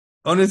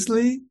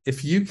Honestly,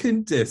 if you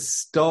can just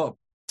stop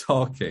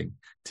talking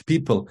to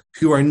people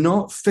who are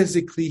not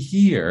physically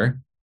here,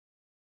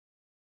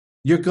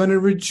 you're going to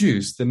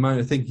reduce the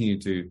amount of thinking you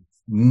do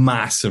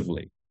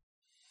massively.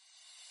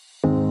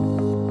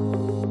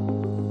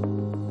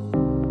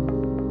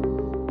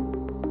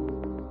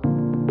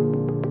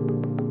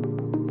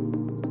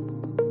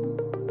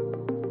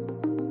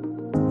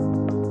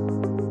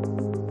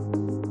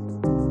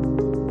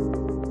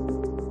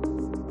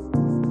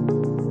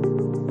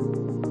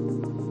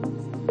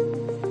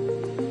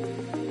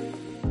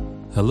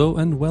 Hello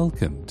and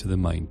welcome to the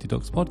Mind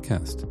Detox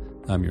podcast.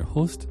 I'm your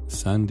host,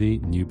 Sandy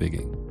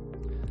Newbigging.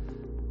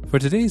 For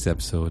today's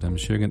episode, I'm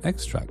sharing an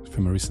extract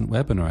from a recent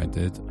webinar I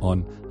did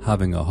on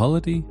having a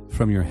holiday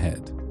from your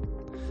head.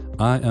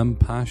 I am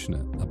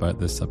passionate about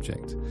this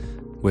subject,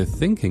 with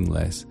thinking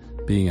less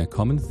being a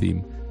common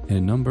theme in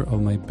a number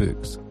of my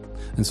books.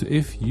 And so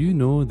if you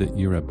know that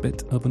you're a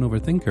bit of an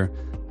overthinker,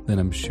 then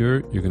I'm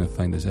sure you're going to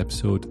find this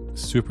episode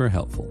super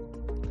helpful.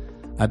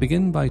 I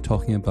begin by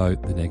talking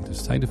about the negative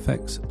side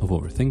effects of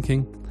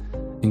overthinking,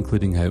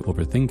 including how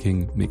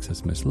overthinking makes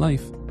us miss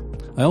life.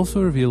 I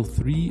also reveal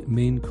 3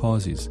 main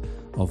causes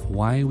of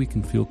why we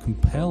can feel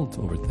compelled to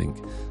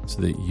overthink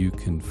so that you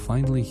can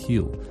finally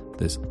heal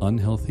this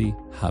unhealthy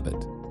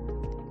habit.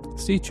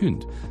 Stay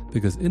tuned,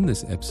 because in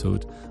this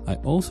episode, I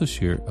also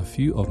share a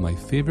few of my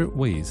favorite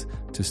ways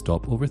to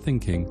stop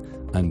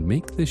overthinking and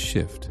make this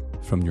shift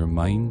from your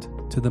mind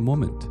to the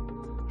moment,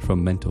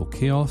 from mental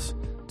chaos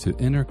to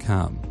inner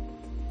calm,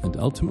 and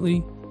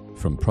ultimately,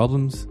 from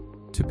problems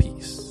to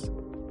peace.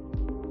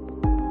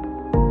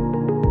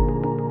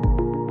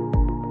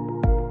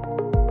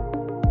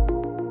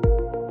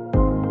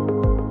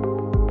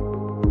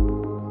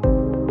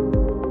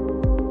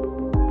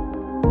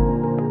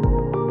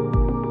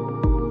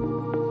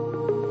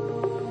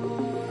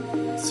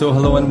 So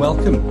hello and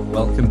welcome.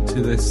 Welcome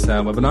to this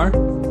webinar.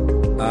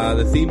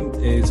 The theme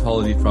is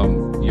holiday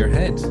from your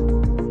head.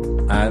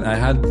 And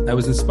I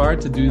was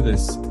inspired to do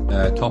this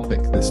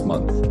topic this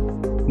month.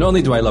 Not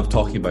only do I love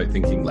talking about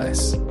thinking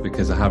less,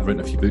 because I have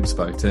written a few books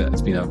about it,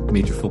 it's been a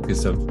major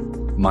focus of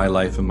my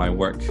life and my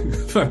work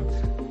for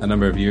a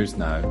number of years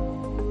now.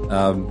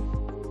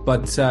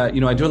 But I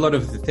do a lot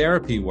of the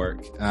therapy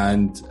work,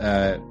 and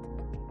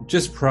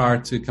just prior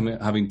to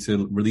having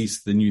to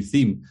release the new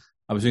theme,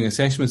 I was doing a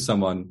session with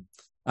someone,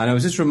 and I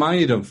was just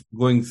reminded of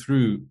going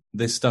through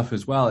this stuff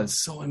as well. It's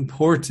so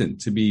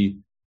important to be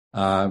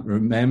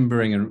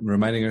remembering and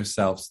reminding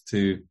ourselves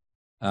to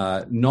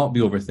not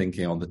be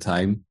overthinking all the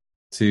time,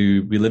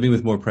 to be living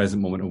with more present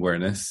moment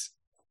awareness.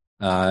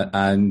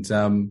 And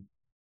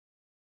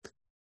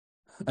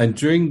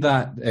during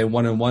that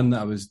one-on-one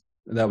that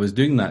I was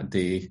doing that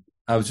day,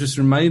 I was just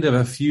reminded of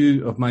a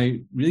few of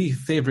my really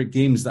favorite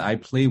games that I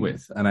play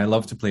with, and I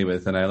love to play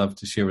with, and I love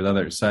to share with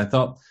others. So I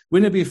thought,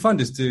 wouldn't it be fun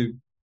just to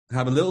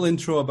have a little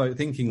intro about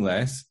thinking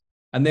less,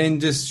 and then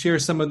just share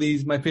some of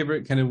my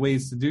favorite kind of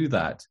ways to do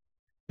that.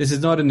 This is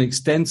not an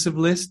extensive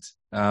list.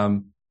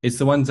 It's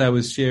the ones I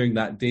was sharing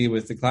that day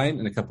with the client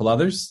and a couple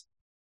others.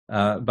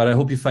 But I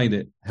hope you find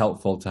it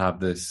helpful to have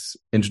this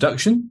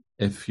introduction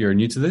if you're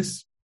new to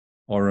this,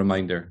 or a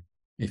reminder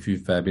if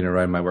you've been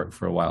around my work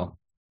for a while.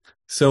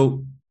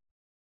 So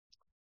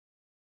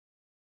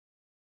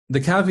the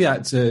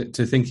caveat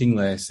to thinking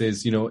less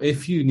is,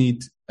 if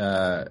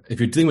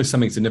you're dealing with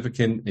something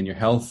significant in your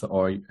health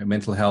or your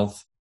mental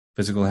health,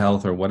 physical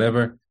health, or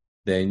whatever,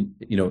 then,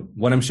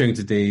 what I'm sharing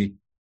today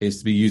is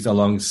to be used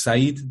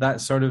alongside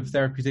that sort of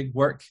therapeutic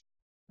work.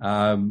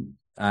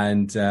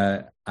 And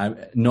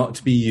not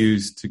to be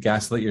used to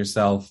gaslight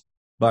yourself,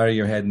 bury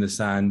your head in the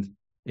sand,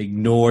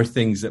 ignore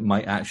things that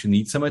might actually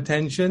need some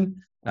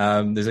attention.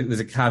 There's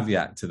a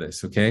caveat to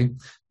this, okay?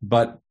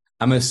 But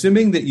I'm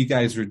assuming that you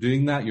guys are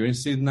doing that. You're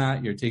interested in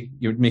that.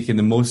 You're making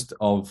the most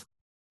of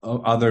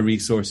other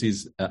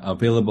resources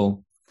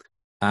available,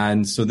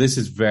 and so this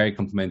is very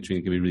complimentary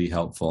and can be really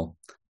helpful.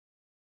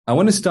 I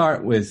want to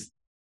start with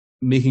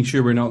making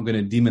sure we're not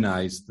going to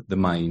demonize the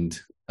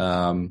mind.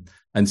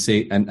 And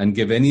say and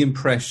give any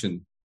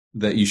impression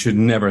that you should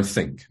never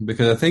think,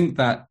 because I think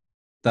that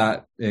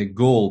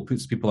goal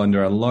puts people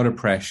under a lot of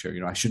pressure.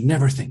 I should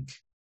never think.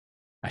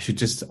 I should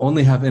just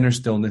only have inner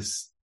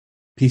stillness,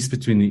 peace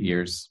between the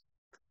ears,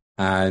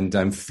 and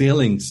I'm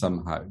failing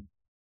somehow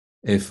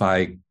if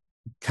I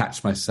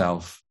catch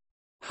myself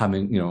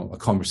having a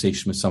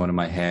conversation with someone in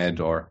my head,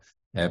 or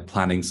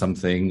planning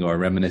something, or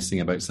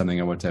reminiscing about something,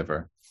 or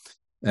whatever.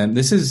 And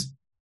this is,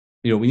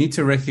 we need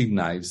to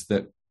recognize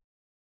that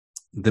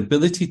the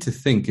ability to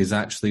think is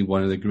actually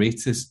one of the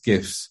greatest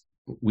gifts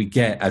we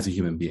get as a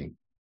human being.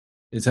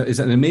 It's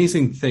an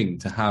amazing thing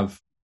to have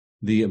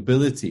the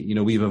ability.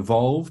 We've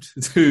evolved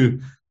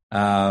to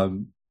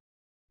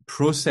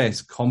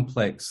process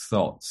complex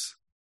thoughts,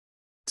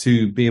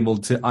 to be able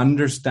to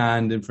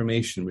understand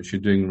information, which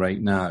you're doing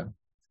right now,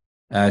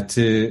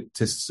 to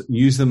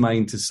use the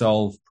mind to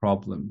solve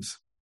problems,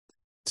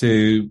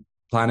 to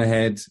plan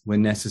ahead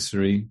when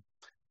necessary,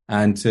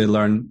 and to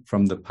learn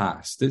from the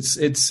past.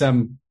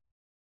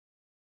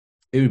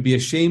 it would be a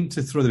shame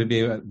to throw the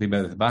baby out with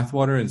the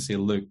bathwater and say,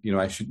 look,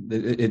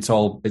 it's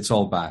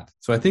all bad.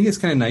 So I think it's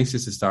kind of nice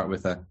just to start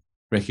with a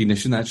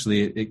recognition.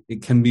 Actually,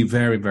 it can be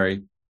very,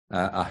 very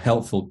a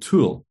helpful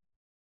tool.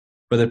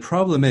 But the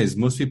problem is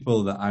most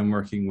people that I'm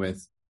working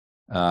with,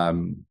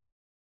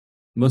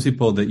 most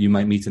people that you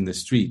might meet in the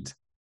street,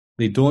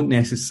 they don't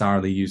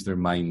necessarily use their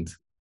mind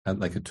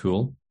like a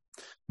tool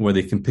where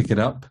they can pick it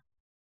up,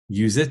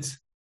 use it,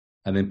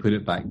 and then put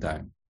it back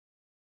down.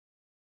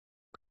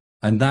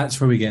 And that's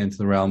where we get into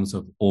the realms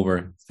of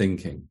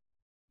overthinking.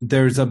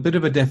 There's a bit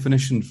of a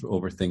definition for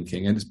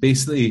overthinking, and it's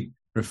basically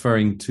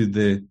referring to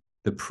the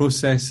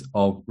process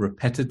of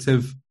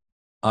repetitive,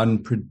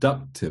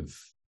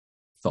 unproductive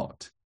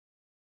thought.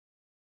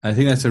 I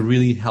think that's a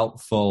really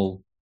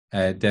helpful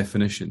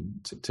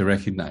definition to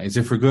recognize.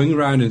 If we're going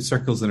around in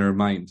circles in our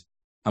mind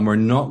and we're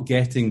not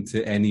getting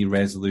to any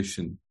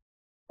resolution,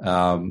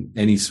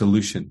 any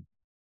solution,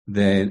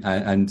 then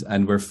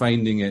and we're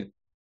finding it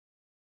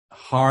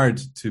hard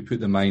to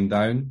put the mind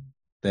down,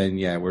 then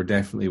yeah, we're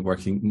definitely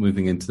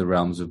moving into the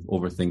realms of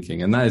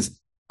overthinking, and that is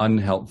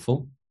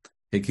unhelpful.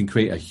 It can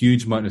create a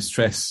huge amount of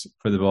stress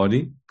for the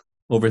body.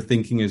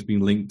 Overthinking has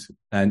been linked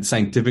and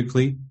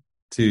scientifically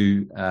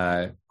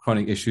to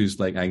chronic issues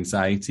like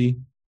anxiety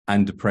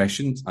and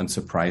depression,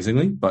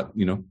 unsurprisingly, but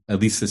at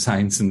least the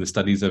science and the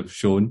studies have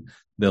shown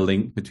the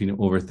link between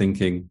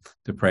overthinking,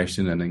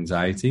 depression, and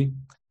anxiety.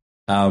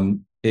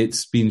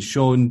 It's been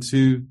shown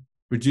to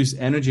reduce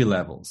energy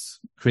levels,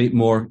 create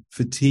more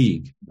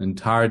fatigue and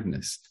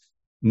tiredness.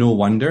 No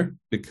wonder,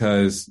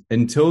 because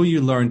until you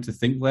learn to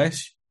think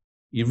less,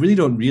 you really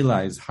don't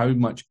realize how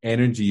much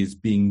energy is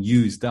being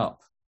used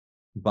up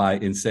by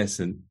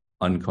incessant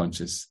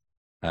unconscious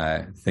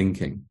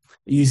thinking.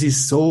 It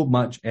uses so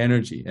much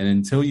energy, and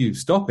until you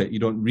stop it, you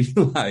don't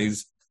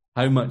realize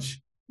how much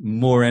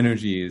more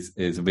energy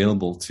is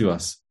available to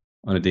us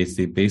on a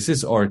day-to-day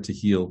basis, or to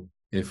heal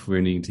if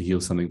we're needing to heal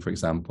something, for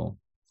example.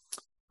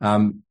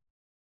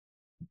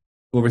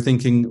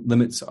 Overthinking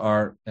limits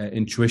our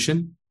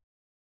intuition.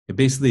 It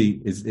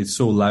basically is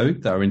so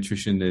loud that our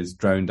intuition is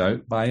drowned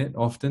out by it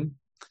often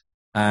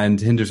and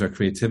hinders our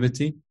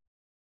creativity.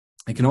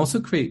 It can also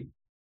create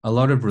a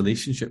lot of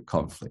relationship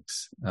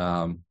conflicts.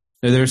 Now,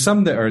 there are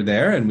some that are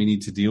there and we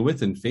need to deal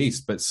with and face,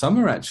 but some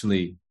are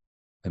actually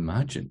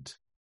imagined.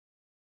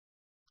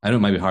 I know it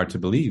might be hard to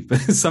believe,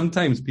 but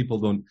sometimes people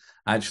don't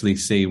actually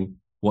say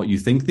what you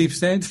think they've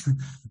said,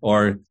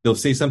 or they'll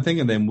say something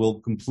and then we'll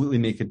completely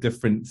make a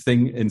different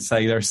thing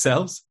inside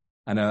ourselves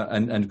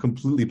and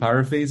completely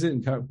paraphrase it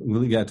and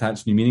really get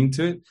attached new meaning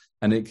to it.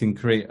 And it can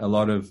create a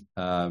lot of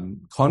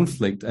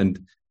conflict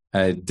and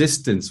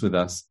distance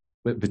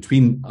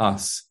between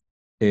us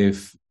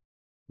if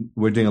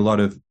we're doing a lot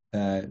of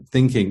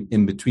thinking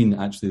in between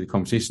actually the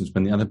conversations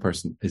when the other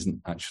person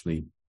isn't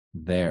actually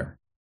there.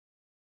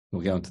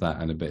 We'll get onto that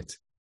in a bit.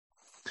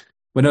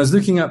 When I was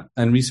looking up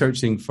and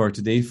researching for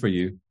today for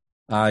you,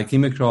 I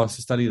came across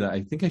a study that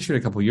I think I shared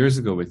a couple of years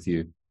ago with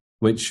you,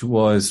 which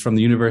was from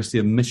the University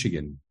of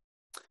Michigan.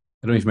 I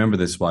don't know if you remember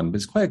this one, but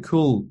it's quite a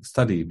cool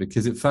study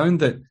because it found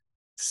that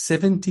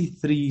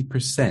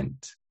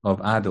 73%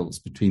 of adults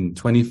between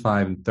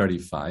 25 and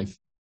 35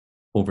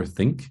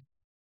 overthink.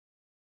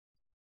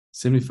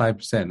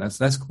 75%.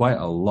 That's quite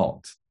a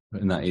lot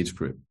in that age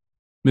group.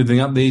 Moving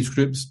up the age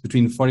groups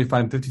between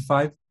 45 and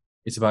 55,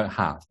 it's about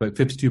half, about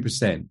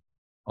 52%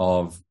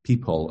 of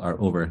people are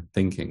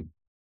overthinking.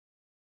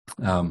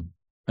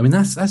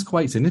 That's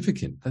quite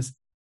significant.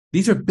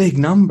 These are big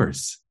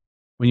numbers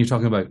when you're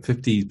talking about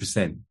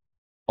 50%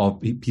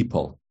 of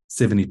people,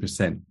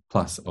 70%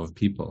 plus of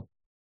people.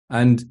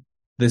 And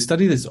the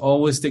study that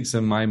always sticks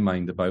in my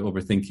mind about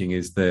overthinking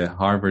is the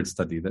Harvard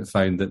study that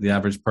found that the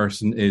average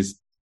person is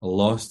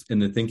lost in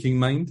the thinking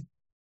mind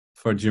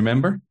do you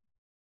remember?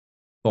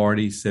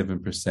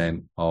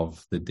 47%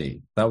 of the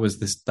day. That was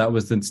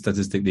the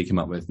statistic they came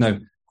up with. Now,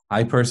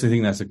 I personally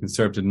think that's a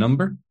conservative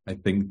number. I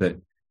think that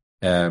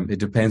it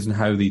depends on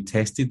how they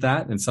tested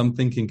that, and some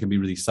thinking can be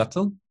really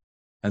subtle.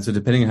 And so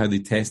depending on how they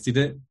tested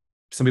it,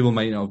 some people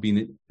might not have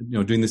been,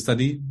 doing the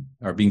study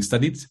or being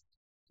studied,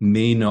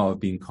 may not have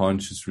been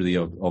conscious really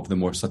of the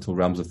more subtle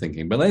realms of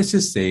thinking. But let's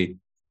just say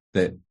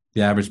that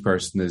the average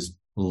person is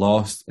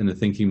lost in the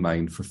thinking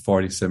mind for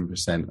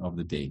 47% of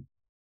the day.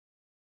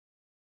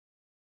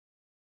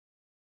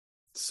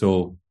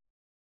 So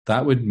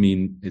that would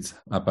mean it's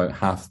about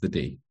half the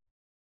day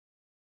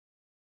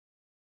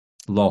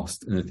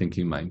lost in the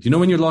thinking mind.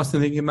 When you're lost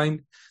in the thinking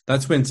mind,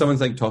 that's when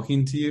someone's like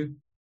talking to you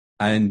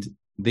and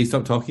they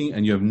stop talking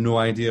and you have no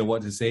idea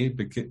what to say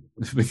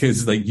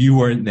because like you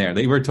weren't there.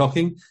 They were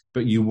talking,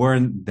 but you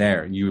weren't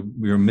there. You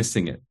were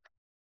missing it.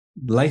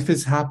 Life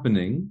is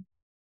happening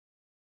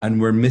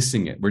and we're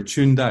missing it. We're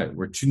tuned out.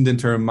 We're tuned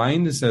into our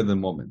mind instead of the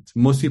moment.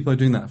 Most people are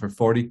doing that for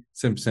 47%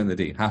 of the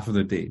day, half of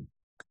the day.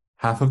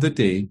 Half of the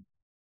day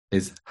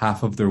is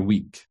half of their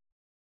week.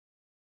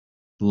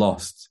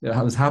 Lost. It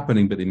was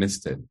happening, but they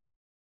missed it.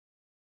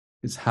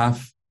 It's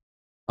half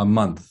a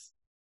month.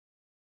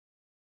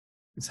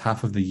 It's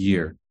half of the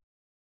year.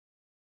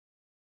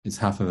 It's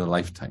half of the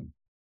lifetime.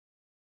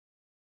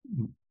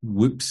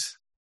 whoops,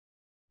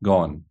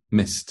 gone,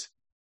 missed.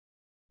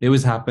 It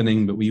was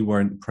happening, but we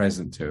weren't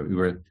present to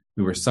it.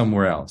 We were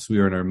somewhere else. We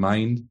were in our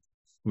mind.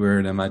 We were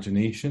in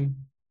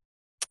imagination.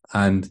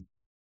 And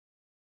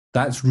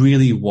that's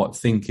really what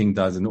thinking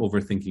does and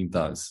overthinking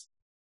does.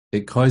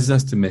 It causes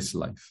us to miss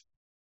life.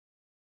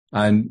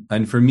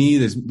 And for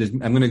me, I'm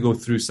going to go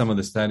through some of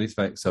the side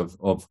effects of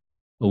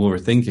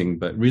overthinking,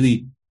 but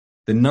really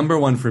the number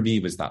one for me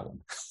was that one.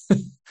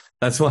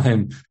 That's why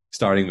I'm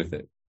starting with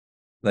it.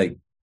 Like,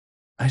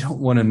 I don't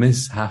want to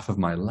miss half of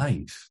my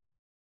life.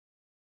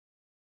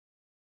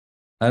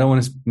 I don't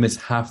want to miss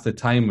half the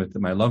time with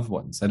my loved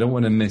ones. I don't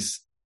want to miss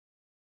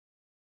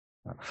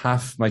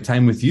half my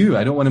time with you.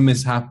 I don't want to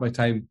miss half my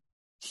time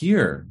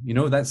here.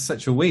 That's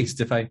such a waste.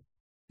 If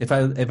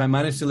I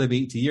manage to live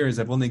 80 years,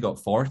 I've only got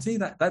 40.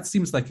 That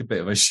seems like a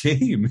bit of a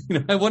shame.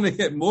 I want to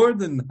get more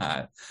than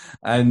that.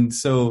 And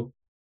so,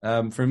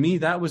 for me,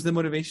 that was the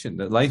motivation,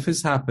 that life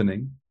is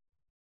happening,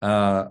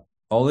 all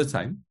the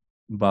time,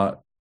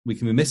 but we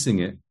can be missing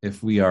it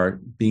if we are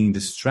being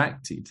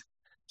distracted.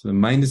 So the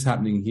mind is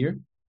happening here.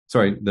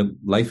 The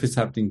life is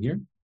happening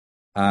here.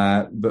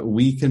 But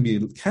we can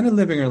be kind of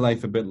living our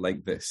life a bit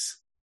like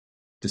this,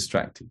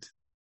 distracted.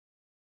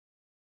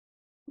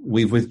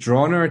 We've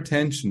withdrawn our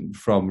attention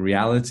from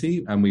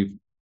reality, and we've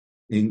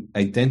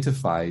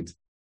identified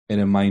in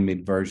a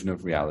mind-made version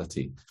of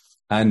reality.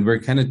 And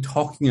we're kind of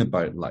talking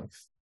about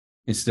life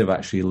instead of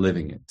actually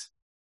living it.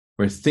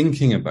 We're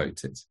thinking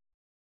about it,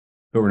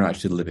 but we're not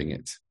actually living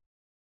it.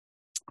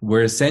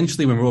 We're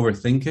essentially, when we're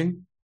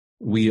overthinking,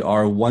 we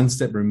are one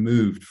step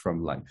removed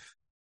from life.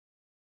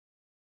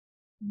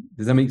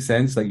 Does that make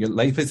sense? Like, your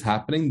life is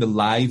happening, the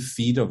live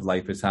feed of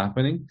life is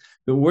happening,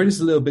 but we're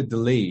just a little bit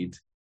delayed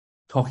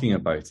talking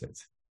about it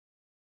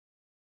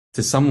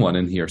to someone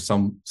in here,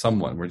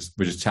 someone. We're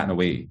just chatting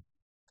away.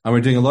 And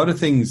we're doing a lot of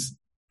things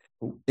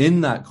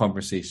in that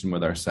conversation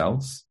with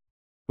ourselves,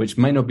 which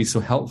might not be so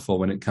helpful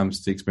when it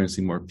comes to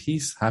experiencing more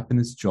peace,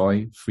 happiness,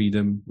 joy,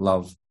 freedom,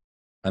 love,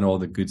 and all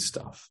the good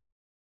stuff.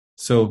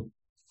 So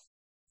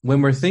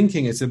when we're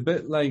thinking, it's a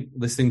bit like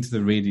listening to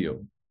the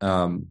radio.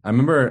 I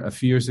remember a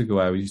few years ago,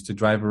 I used to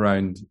drive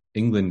around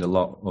England a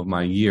lot of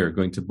my year,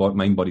 going to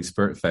Mind, Body,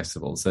 Spirit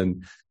festivals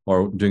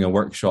or doing a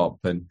workshop.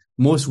 And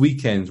most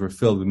weekends were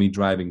filled with me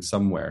driving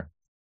somewhere.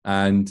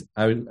 And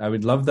I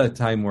would love that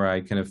time where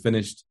I kind of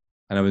finished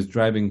and I was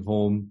driving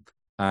home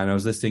and I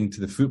was listening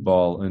to the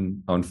football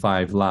on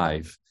 5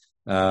 Live.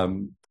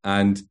 And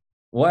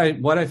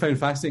what I found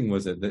fascinating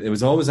was that it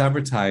was always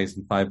advertised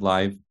in 5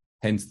 Live,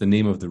 hence the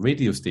name of the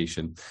radio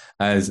station,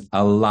 as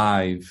a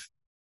live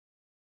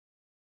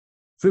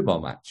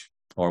football match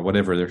or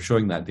whatever they're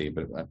showing that day,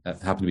 but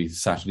it happened to be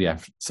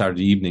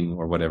Saturday evening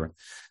or whatever.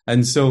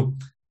 And so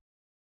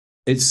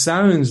it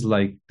sounds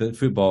like the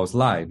football is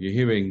live. You're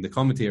hearing the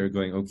commentator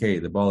going, okay,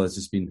 the ball has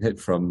just been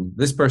hit from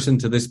this person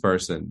to this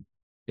person,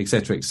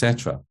 etc.,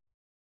 etc.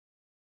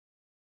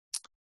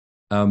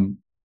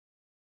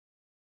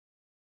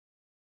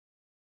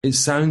 It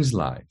sounds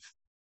live.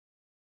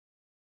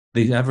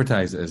 They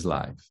advertise it as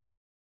live.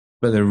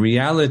 But the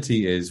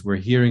reality is we're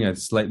hearing a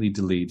slightly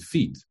delayed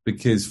feed,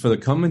 because for the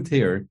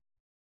commentator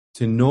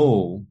to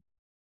know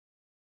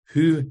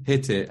who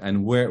hit it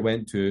and where it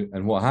went to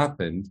and what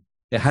happened,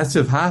 it has to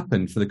have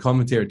happened for the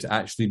commentator to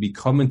actually be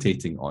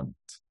commentating on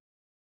it.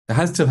 It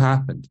has to have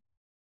happened.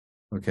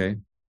 Okay?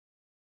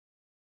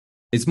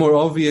 It's more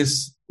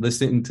obvious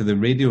listening to the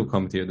radio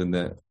commentator than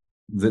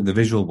the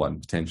visual one,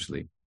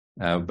 potentially.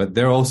 But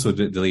they're also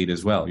delayed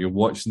as well. You're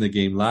watching the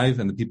game live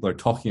and the people are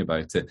talking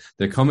about it.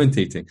 They're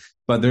commentating,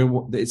 but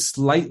it's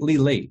slightly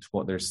late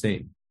what they're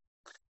saying.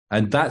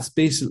 And that's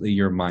basically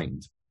your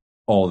mind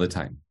all the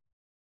time.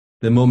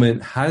 The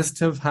moment has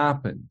to have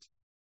happened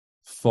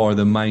for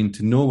the mind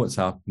to know what's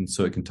happened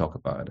so it can talk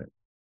about it.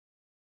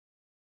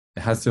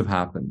 It has to have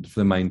happened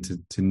for the mind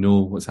to know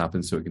what's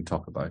happened so it can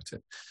talk about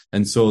it.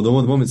 And so the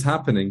moment it's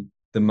happening,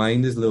 the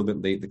mind is a little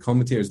bit late. The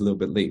commentator is a little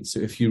bit late. So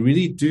if you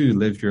really do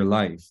live your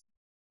life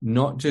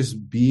not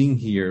just being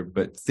here,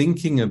 but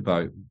thinking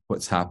about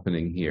what's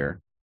happening here,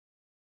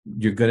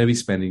 you're going to be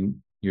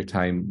spending your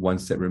time one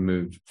step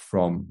removed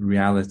from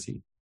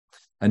reality.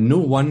 And no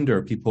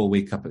wonder people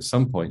wake up at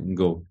some point and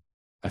go,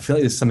 I feel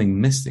like there's something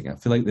missing. I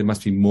feel like there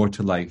must be more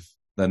to life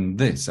than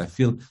this. I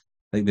feel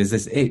like there's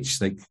this itch,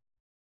 like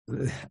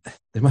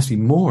there must be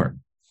more.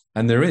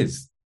 And there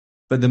is.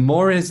 But the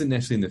more isn't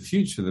necessarily in the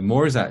future. The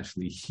more is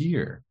actually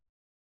here.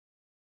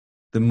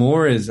 The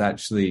more is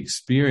actually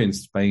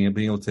experienced by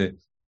being able to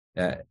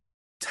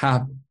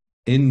tap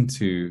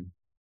into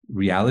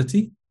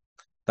reality.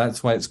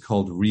 That's why it's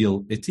called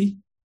real-ity.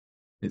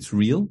 It's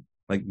real,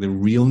 like the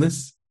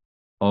realness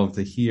of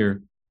the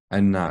here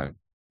and now.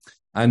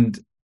 And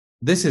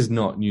this is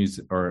not news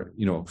or,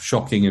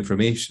 shocking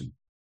information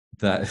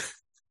that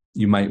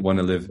you might want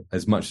to live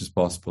as much as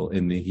possible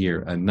in the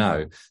here and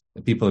now.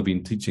 People have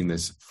been teaching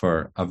this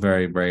for a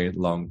very, very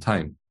long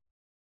time.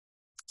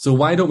 So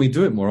why don't we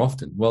do it more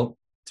often? Well,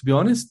 to be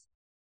honest,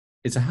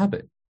 it's a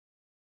habit.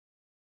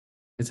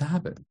 It's a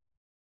habit.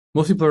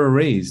 Most people are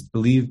raised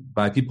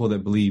by people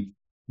that believe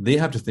They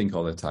have to think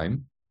all the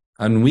time.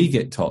 And we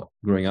get taught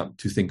growing up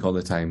to think all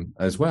the time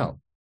as well.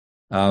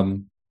 Does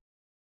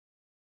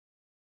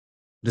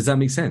that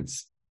make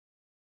sense?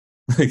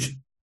 Like,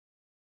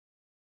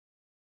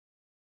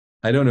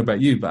 I don't know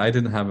about you, but I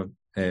didn't have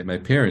my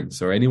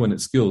parents or anyone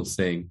at school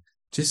saying,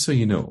 just so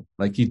you know,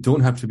 like, you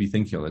don't have to be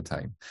thinking all the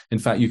time. In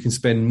fact, you can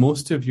spend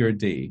most of your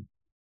day,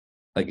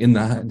 like in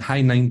the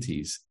high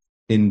 90s,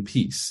 in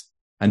peace,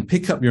 and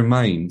pick up your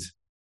mind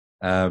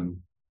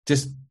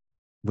just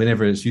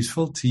whenever it's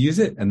useful to use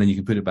it, and then you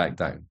can put it back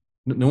down.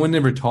 No one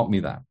ever taught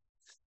me that,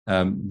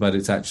 but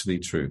it's actually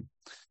true.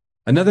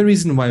 Another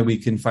reason why we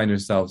can find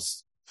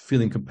ourselves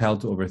feeling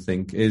compelled to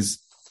overthink is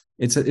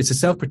it's a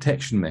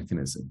self-protection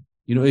mechanism.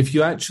 You know, if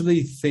you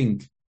actually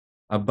think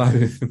about,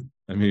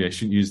 I mean, I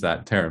shouldn't use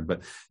that term,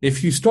 but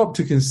if you stop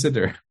to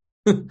consider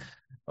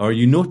or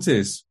you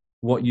notice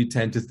what you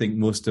tend to think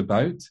most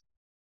about,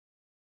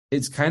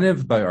 it's kind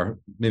of about our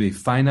maybe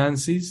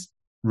finances,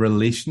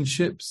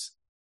 relationships,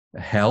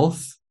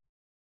 health.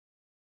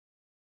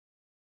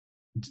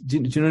 Do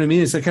you know what I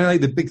mean? It's kind of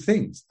like the big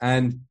things.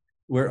 And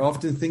we're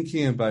often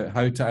thinking about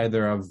how to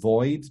either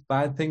avoid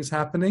bad things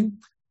happening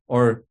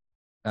or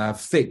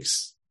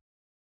fix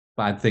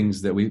bad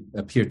things that we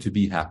appear to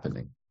be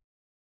happening.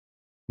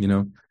 You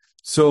know?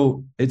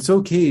 So it's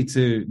okay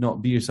to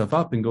not beat yourself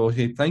up and go,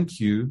 okay, thank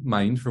you,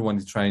 mind, for wanting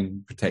to try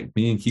and protect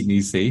me and keep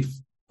me safe.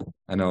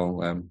 And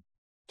I'll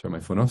turn my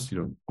phone off so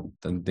you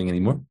don't ding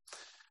anymore.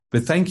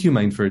 But thank you,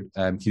 mind, for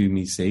keeping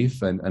me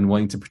safe and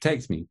wanting to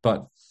protect me.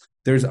 But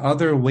there's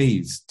other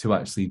ways to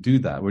actually do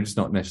that. We're just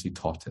not necessarily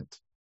taught it.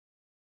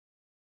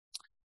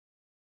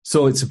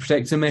 So it's a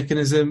protective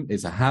mechanism,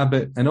 it's a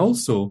habit, and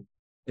also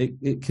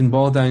it can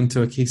boil down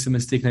to a case of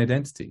mistaken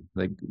identity.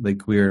 Like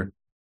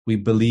we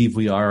believe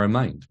we are our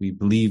mind. We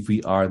believe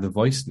we are the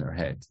voice in our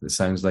head that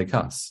sounds like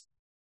us.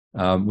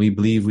 We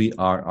believe we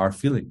are our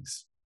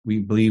feelings. We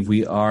believe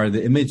we are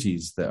the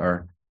images that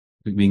are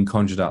being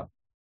conjured up.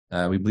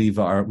 We believe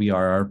we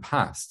are our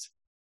past.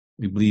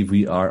 We believe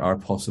we are our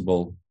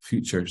possible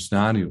future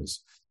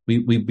scenarios.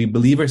 We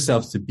believe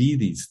ourselves to be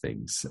these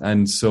things.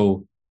 And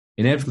so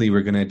inevitably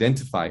we're going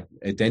to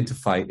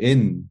identify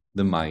in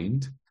the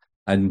mind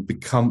and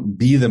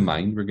be the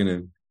mind. We're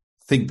going to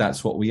think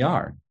that's what we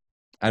are.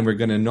 And we're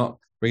going to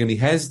be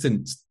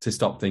hesitant to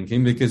stop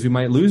thinking because we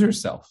might lose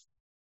ourselves.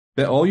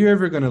 But all you're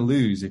ever going to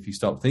lose if you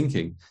stop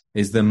thinking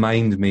is the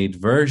mind-made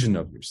version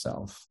of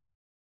yourself.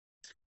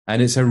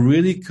 And it's a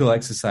really cool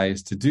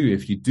exercise to do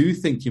if you do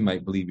think you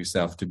might believe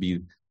yourself to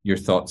be your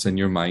thoughts and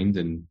your mind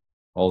and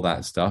all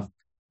that stuff,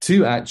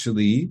 to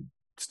actually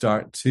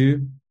start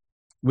to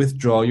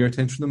withdraw your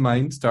attention from the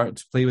mind, start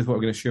to play with what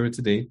we're going to share with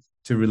today,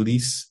 to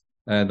release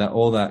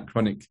all that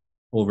chronic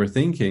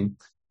overthinking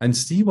and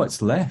see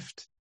what's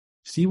left.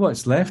 See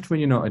what's left when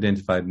you're not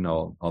identified in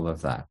all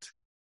of that.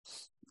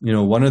 You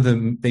know, one of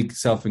the big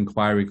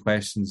self-inquiry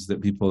questions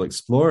that people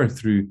explore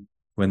through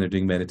when they're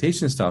doing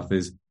meditation stuff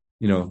is,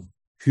 you know,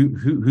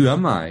 who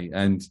am I?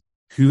 And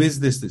who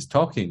is this that's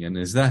talking? And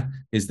is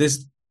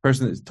this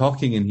person that's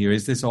talking in here,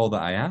 is this all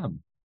that I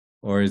am?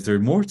 Or is there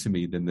more to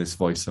me than this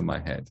voice in my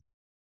head?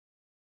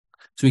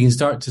 So we can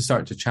start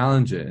to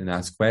challenge it and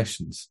ask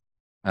questions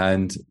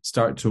and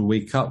start to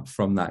wake up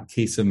from that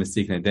case of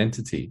mistaken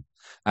identity.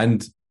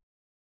 And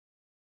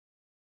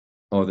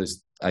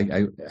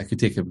I could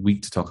take a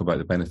week to talk about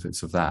the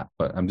benefits of that,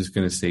 but I'm just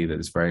going to say that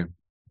it's very,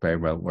 very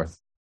well worth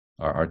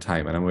our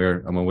time. And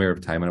I'm aware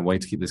of time, and I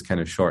want to keep this kind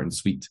of short and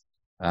sweet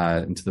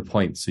and to the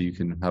point so you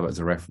can have it as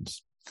a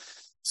reference.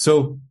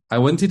 So I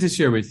wanted to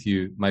share with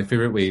you my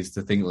favorite ways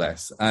to think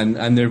less.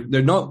 And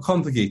they're not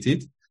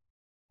complicated,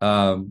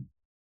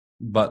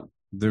 but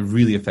they're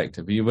really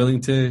effective. Are you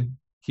willing to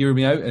hear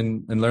me out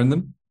and learn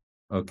them?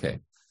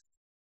 Okay.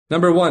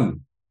 Number 1,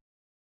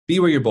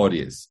 be where your body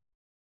is.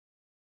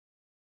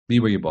 Be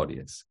where your body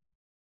is.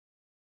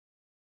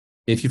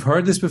 If you've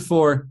heard this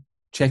before,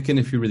 check in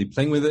if you're really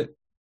playing with it.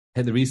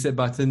 Hit the reset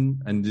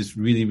button and just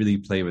really, really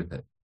play with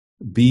it.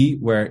 Be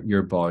where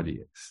your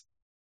body is.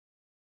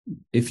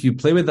 If you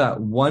play with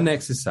that one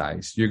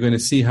exercise, you're going to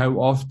see how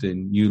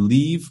often you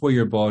leave where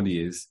your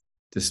body is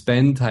to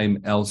spend time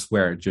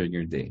elsewhere during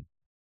your day.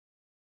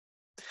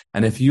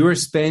 And if you are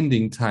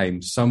spending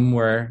time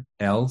somewhere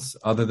else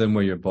other than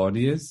where your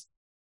body is,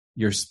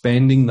 you're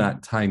spending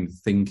that time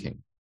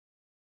thinking.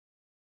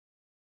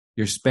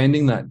 You're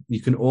spending that,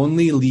 you can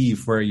only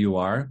leave where you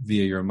are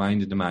via your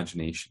mind and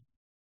imagination.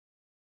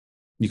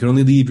 You can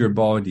only leave your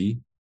body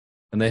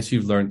unless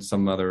you've learned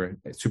some other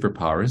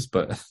superpowers,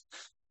 but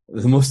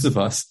most of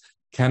us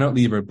cannot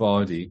leave our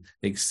body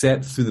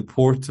except through the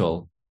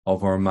portal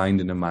of our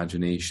mind and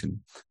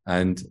imagination,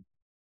 and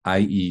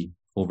i.e.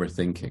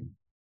 overthinking.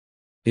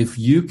 If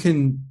you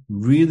can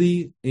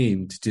really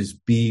aim to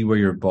just be where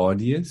your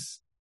body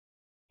is,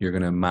 you're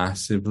going to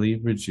massively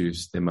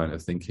reduce the amount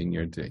of thinking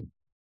you're doing.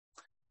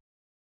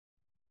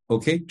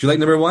 Okay, do you like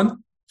number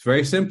 1? It's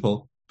very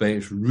simple, but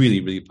it's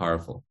really, really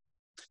powerful.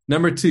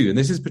 Number 2, and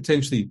this is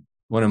potentially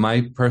one of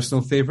my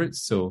personal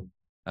favorites, so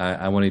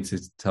I wanted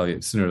to tell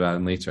you sooner rather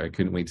than later. I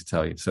couldn't wait to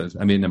tell you. So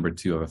I made number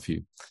 2 of a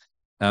few.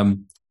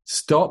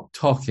 Stop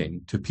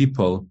talking to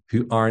people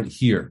who aren't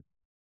here.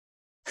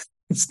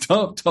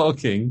 Stop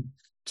talking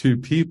to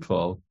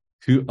people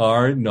who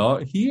are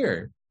not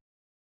here.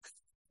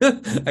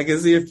 I can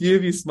see a few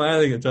of you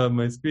smiling at the top of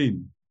my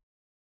screen.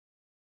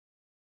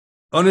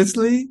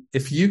 Honestly,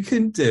 if you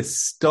can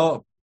just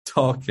stop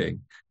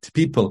talking to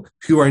people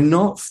who are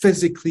not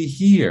physically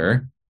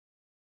here,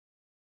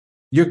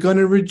 you're going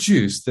to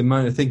reduce the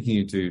amount of thinking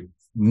you do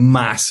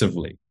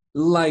massively.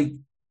 Like,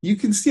 I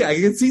can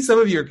see some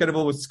of you are kind of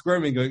almost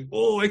squirming, going,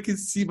 oh, I can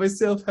see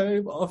myself. How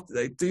often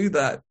I do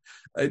that.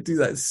 I do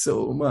that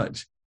so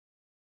much.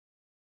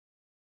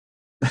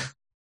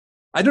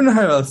 I don't know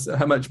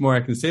how much more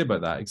I can say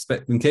about that,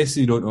 except in case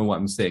you don't know what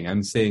I'm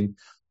saying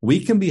we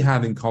can be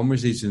having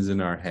conversations in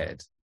our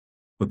head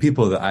with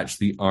people that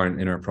actually aren't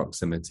in our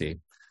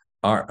proximity,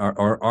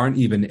 or aren't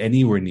even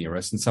anywhere near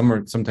us, and some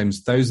are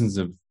sometimes thousands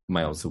of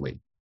miles away,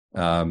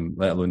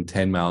 let alone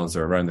 10 miles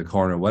or around the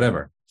corner,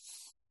 whatever.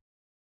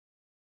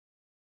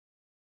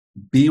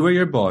 Be where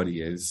your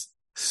body is.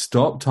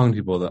 Stop talking to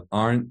people that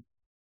aren't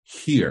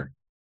here.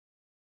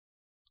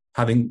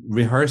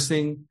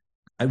 Rehearsing,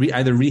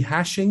 either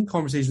rehashing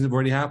conversations that have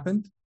already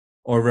happened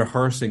or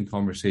rehearsing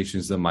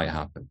conversations that might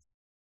happen.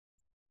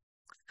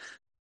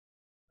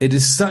 It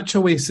is such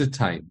a waste of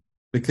time,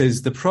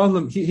 because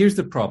here's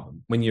the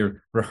problem when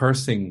you're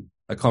rehearsing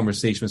a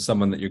conversation with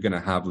someone that you're going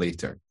to have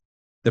later.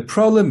 The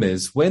problem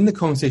is when the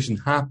conversation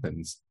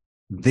happens,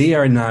 they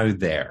are now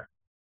there.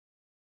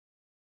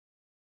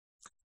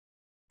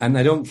 And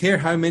I don't care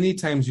how many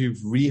times you've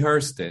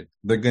rehearsed it,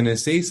 they're going to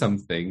say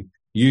something,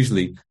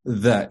 usually,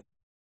 that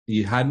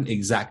you hadn't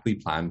exactly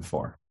planned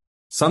for.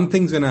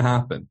 Something's going to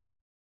happen.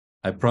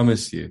 I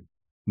promise you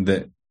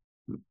that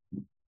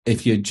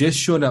if you just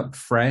showed up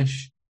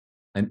fresh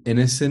and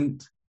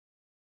innocent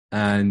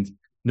and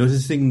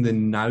noticing the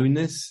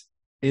nowness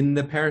in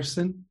the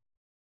person,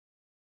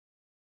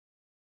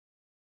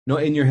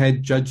 not in your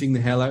head judging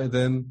the hell out of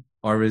them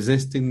or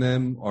resisting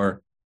them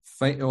or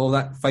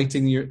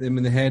fighting them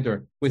in the head,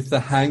 or with the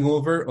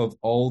hangover of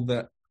all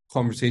the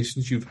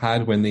conversations you've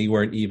had when they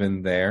weren't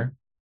even there.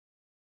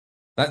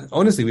 That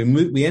honestly,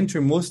 we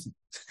enter most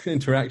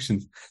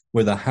interactions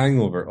with a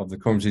hangover of the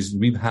conversations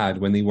we've had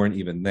when they weren't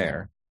even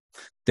there.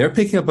 They're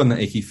picking up on that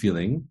icky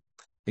feeling,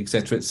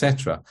 etc.,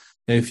 etc.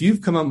 Now, if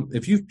you've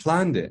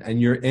planned it and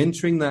you're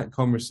entering that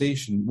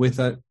conversation with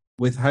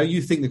how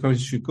you think the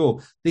conversation should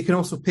go, they can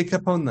also pick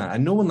up on that.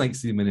 And no one likes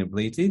to be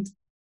manipulated.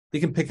 They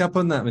can pick up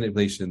on that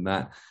manipulation,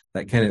 that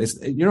kind of,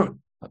 you're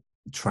not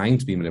trying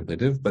to be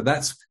manipulative, but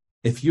that's,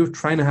 if you're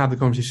trying to have the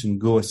conversation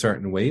go a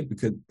certain way,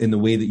 because in the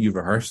way that you've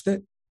rehearsed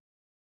it,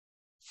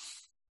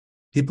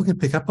 people can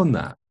pick up on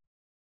that.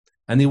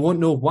 And they won't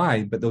know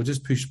why, but they'll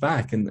just push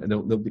back, and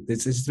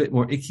it's just a bit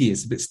more icky.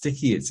 It's a bit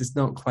sticky. It's just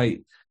not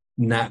quite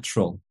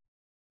natural.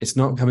 It's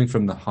not coming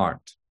from the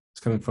heart. It's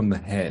coming from the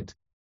head.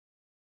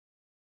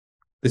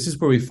 This is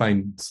where we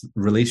find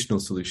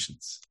relational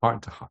solutions,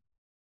 heart to heart.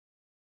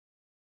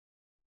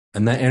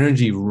 And that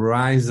energy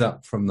rise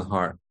up from the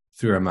heart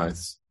through our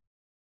mouths,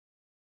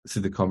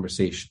 through the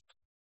conversation.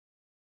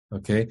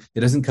 Okay?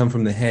 It doesn't come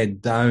from the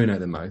head down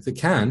out the mouth. It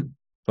can,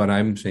 but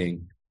I'm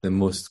saying the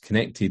most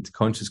connected,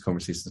 conscious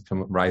conversations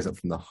rise up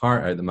from the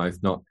heart out of the mouth,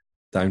 not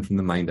down from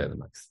the mind out of the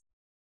mouth.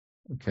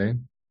 Okay?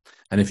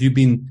 And if you've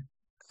been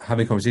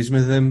having a conversation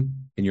with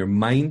them in your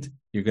mind,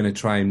 you're going to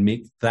try and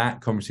make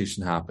that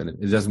conversation happen.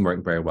 It doesn't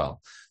work very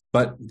well.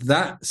 But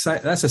that's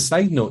a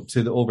side note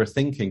to the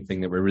overthinking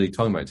thing that we're really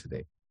talking about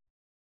today.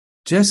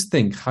 Just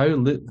think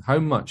how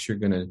much you're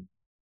going to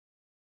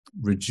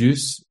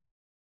reduce,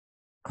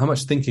 how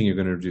much thinking you're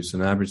going to reduce on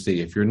an average day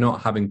if you're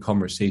not having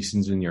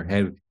conversations in your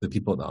head with the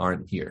people that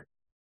aren't here.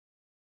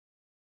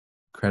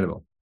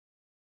 Incredible.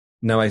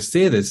 Now, I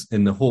say this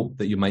in the hope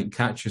that you might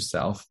catch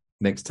yourself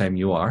next time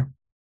you are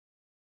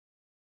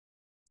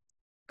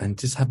and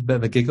just have a bit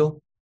of a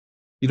giggle.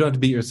 You don't have to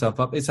beat yourself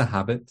up. It's a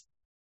habit.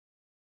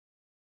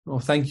 Oh,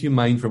 thank you,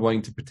 mind, for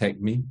wanting to protect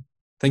me.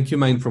 Thank you,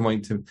 mind, for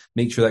wanting to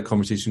make sure that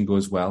conversation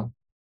goes well.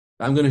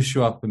 I'm going to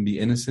show up and be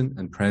innocent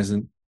and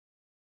present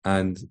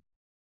and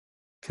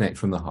connect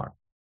from the heart.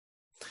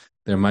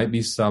 There might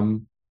be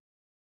some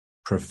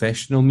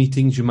professional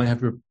meetings you might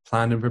have to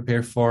plan and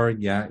prepare for.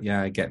 Yeah,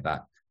 I get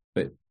that.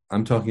 But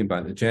I'm talking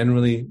about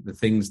generally the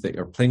things that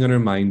are playing on our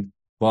mind,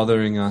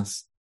 bothering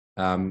us,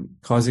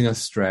 causing us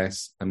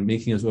stress and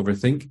making us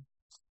overthink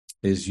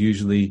is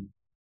usually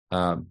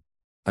an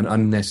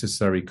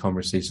unnecessary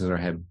conversation in our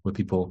head with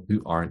people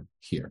who aren't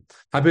here.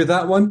 Happy with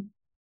that one?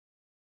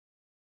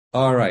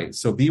 All right.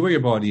 So be where your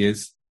body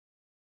is.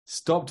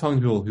 Stop talking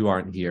to people who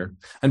aren't here.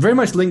 And very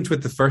much linked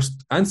with the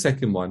first and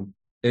second one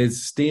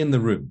is stay in the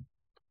room.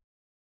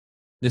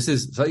 This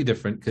is slightly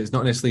different because it's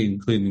not necessarily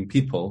including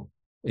people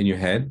in your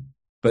head,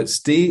 but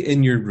stay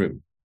in your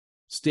room.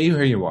 Stay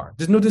where you are.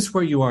 Just notice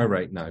where you are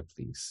right now,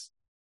 please.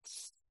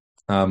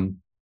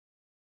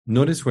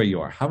 Notice where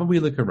you are. Have a wee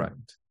look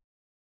around.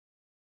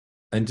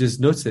 And just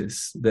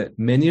notice that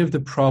many of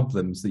the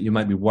problems that you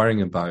might be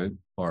worrying about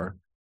or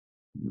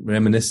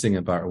reminiscing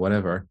about or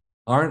whatever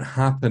aren't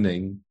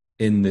happening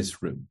in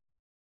this room.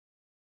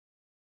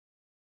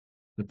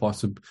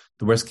 The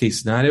worst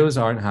case scenarios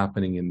aren't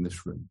happening in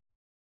this room.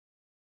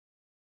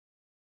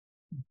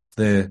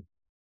 The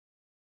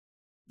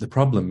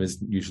problem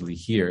is usually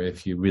here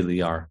if you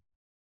really are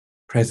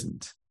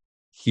present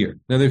here.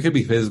 Now, there could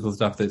be physical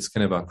stuff that's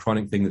kind of a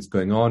chronic thing that's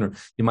going on, or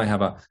you might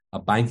have a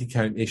bank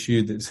account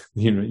issue that's,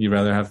 you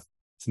rather have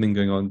something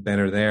going on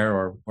better there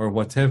or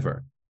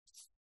whatever.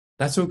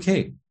 That's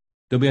okay.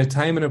 There'll be a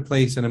time and a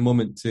place and a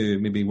moment to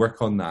maybe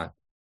work on that.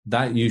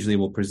 That usually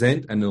will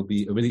present, and it'll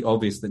be really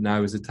obvious that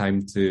now is the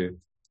time to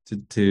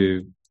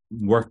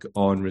work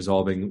on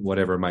resolving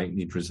whatever might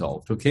need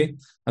resolved. Okay?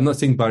 I'm not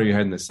saying bury your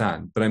head in the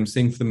sand, but I'm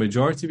saying for the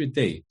majority of your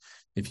day,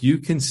 if you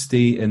can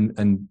stay in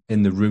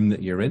the room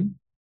that you're in,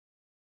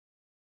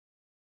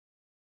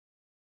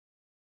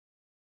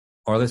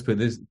 or let's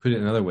put it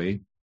another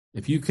way,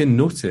 if you can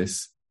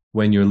notice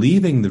when you're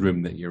leaving the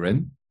room that you're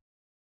in,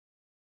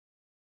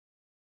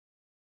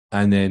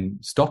 and then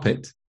stop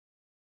it,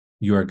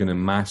 you are going to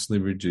massively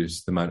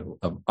reduce the amount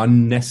of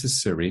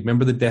unnecessary.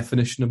 Remember the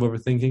definition of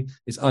overthinking?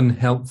 It's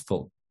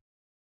unhelpful,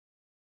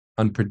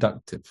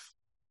 unproductive,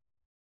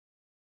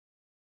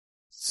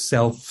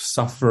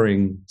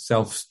 self-suffering,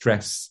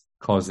 self-stress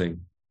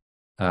causing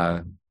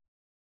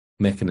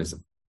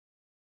mechanism.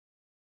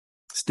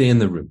 Stay in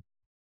the room.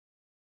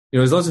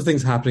 There's lots of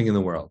things happening in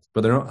the world,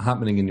 but they're not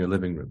happening in your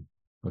living room.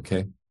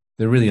 Okay?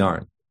 They really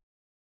aren't.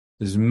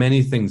 There's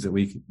many things that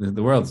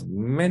the world's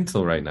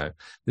mental right now.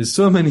 There's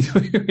so many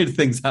weird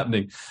things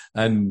happening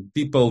and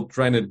people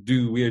trying to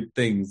do weird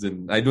things.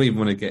 And I don't even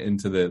want to get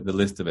into the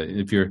list of it.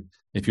 If you're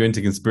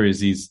into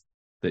conspiracies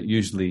that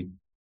usually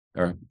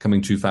are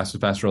coming true faster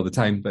and faster all the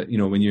time, but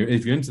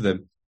if you're into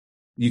them,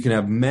 you can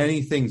have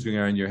many things going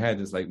on in your head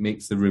that's like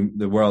makes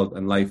the world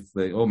and life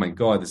like, oh my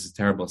God, this is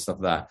terrible, stuff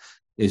like that.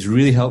 It's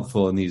really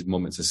helpful in these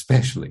moments,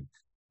 especially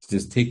to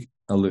just take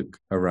a look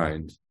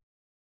around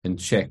and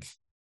check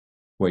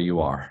where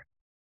you are.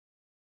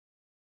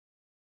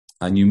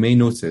 And you may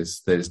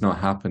notice that it's not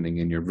happening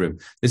in your room.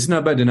 This is not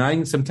about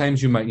denying.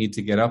 Sometimes you might need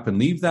to get up and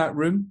leave that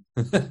room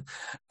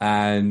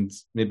and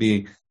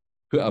maybe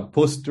put a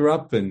poster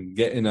up and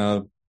get in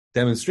a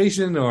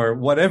demonstration or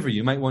whatever.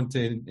 You might want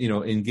to,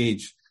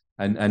 engage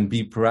and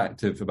be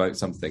proactive about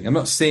something. I'm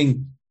not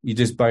saying you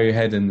just bury your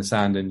head in the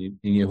sand and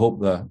you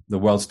hope the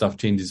world stuff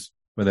changes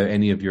without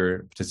any of your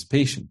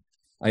participation.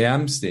 I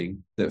am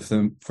saying that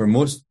for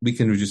most, we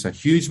can reduce a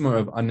huge amount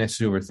of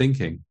unnecessary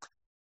overthinking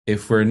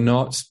if we're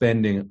not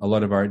spending a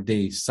lot of our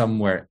day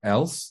somewhere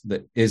else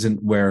that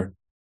isn't where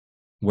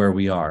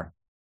we are.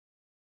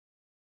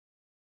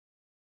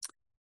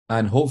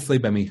 And hopefully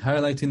by me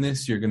highlighting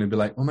this, you're going to be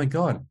like, oh my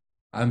God,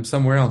 I'm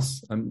somewhere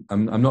else. I'm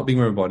not being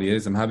where my body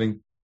is.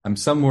 I'm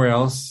somewhere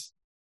else,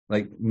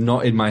 like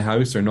not in my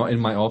house or not in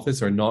my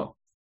office or not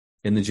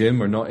in the gym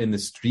or not in the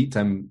street.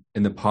 I'm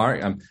in the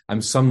park.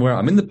 I'm somewhere.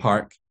 I'm in the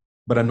park,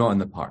 but I'm not in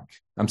the park.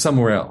 I'm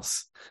somewhere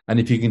else. And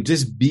if you can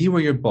just be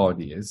where your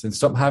body is and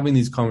stop having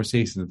these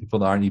conversations with people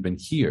that aren't even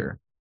here,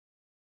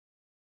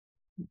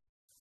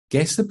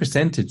 guess the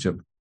percentage of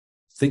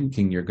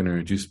thinking you're going to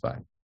reduce by.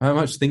 How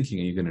much thinking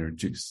are you going to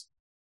reduce?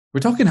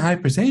 We're talking high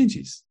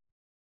percentages.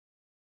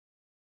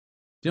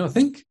 Do you not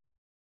think?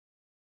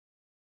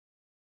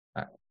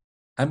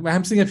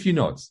 I'm seeing a few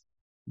nods.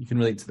 You can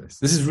relate to this.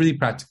 This is really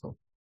practical.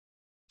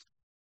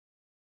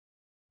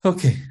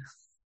 Okay.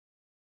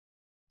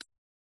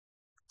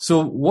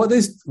 So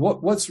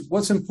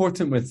what's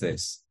important with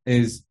this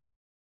is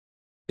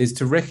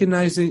to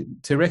recognize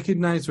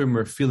when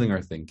we're feeling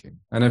our thinking.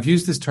 And I've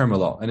used this term a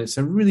lot, and it's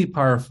a really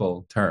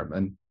powerful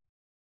term.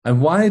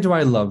 And why do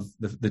I love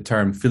the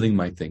term feeling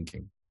my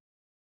thinking?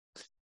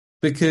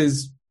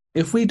 Because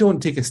if we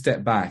don't take a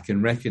step back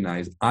and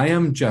recognize I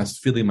am just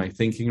feeling my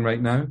thinking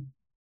right now,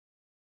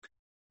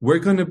 we're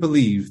going to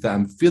believe that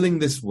I'm feeling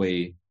this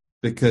way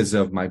because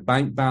of my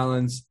bank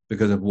balance,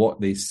 because of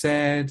what they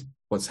said,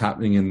 what's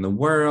happening in the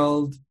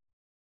world.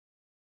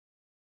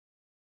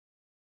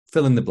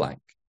 Fill in the blank.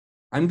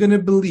 I'm going to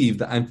believe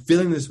that I'm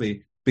feeling this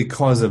way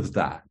because of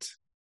that.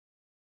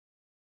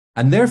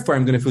 And therefore,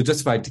 I'm going to feel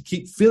justified to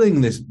keep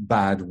feeling this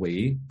bad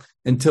way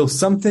until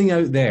something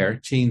out there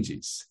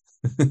changes.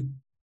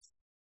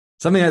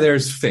 Something out there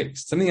is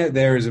fixed. Something out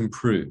there is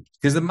improved.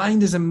 Because the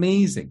mind is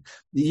amazing.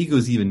 The ego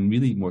is even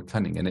really more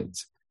cunning, and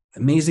it's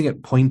amazing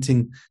at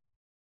pointing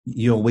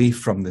you away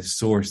from the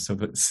source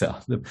of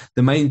itself.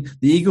 The mind,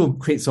 the ego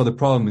creates all the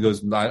problem and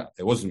goes,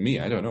 it wasn't me,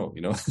 I don't know.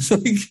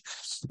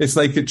 It's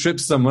like it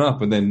trips someone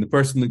up and then the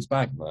person looks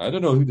back, I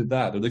don't know who did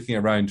that. They're looking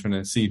around trying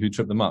to see who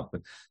tripped them up.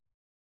 But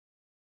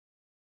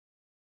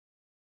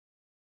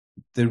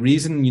the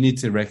reason you need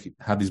to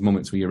have these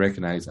moments where you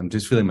recognize, I'm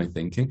just feeling my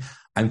thinking.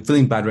 I'm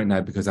feeling bad right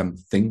now because I'm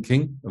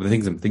thinking of the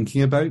things I'm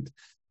thinking about,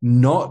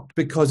 not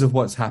because of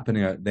what's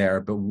happening out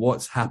there, but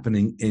what's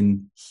happening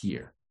in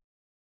here.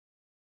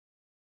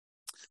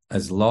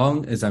 As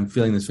long as I'm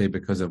feeling this way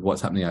because of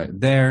what's happening out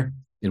there,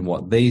 in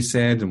what they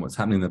said, and what's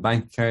happening in the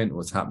bank account,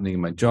 what's happening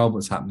in my job,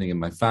 what's happening in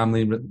my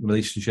family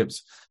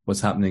relationships,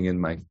 what's happening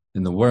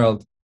in the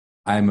world,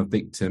 I'm a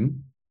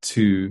victim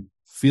to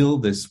feel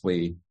this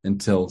way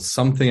until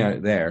something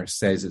out there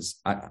says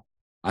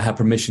I have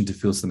permission to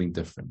feel something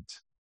different.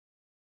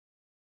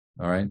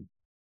 All right.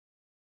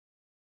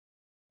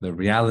 The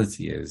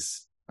reality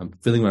is I'm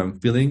feeling what I'm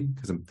feeling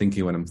because I'm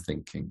thinking what I'm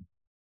thinking.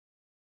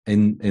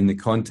 In the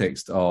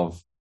context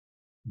of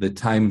the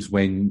times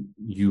when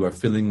you are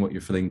feeling what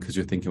you're feeling because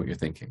you're thinking what you're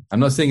thinking. I'm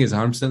not saying it's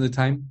 100% of the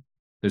time.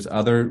 There's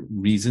other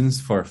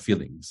reasons for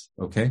feelings,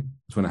 okay?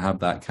 Just want to have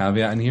that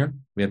caveat in here.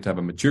 We have to have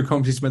a mature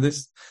conversation with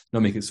this,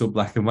 not make it so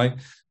black and white.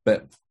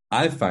 But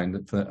I've found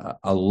that for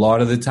a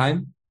lot of the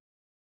time,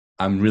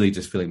 I'm really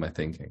just feeling my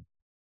thinking.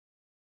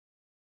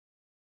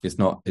 It's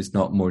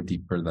not more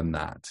deeper than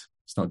that.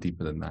 It's not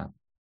deeper than that.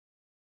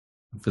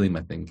 I'm feeling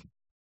my thinking.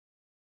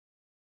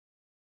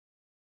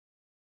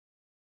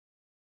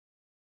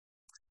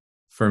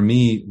 For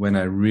me, when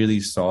I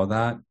really saw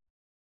that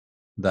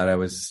I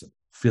was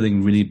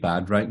feeling really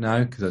bad right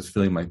now because I was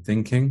feeling my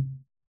thinking,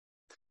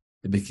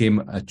 it became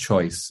a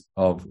choice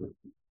of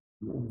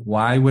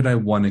why would I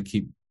want to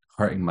keep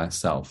hurting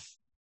myself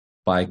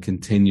by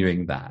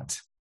continuing that?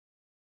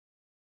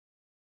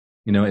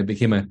 You know, it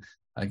became a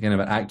kind of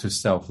an act of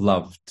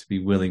self-love to be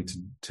willing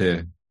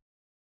to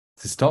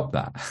stop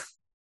that.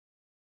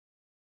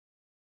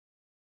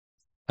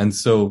 And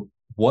so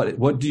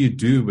what do you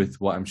do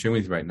with what I'm sharing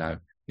with you right now?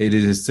 It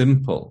is as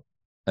simple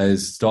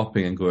as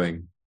stopping and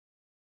going,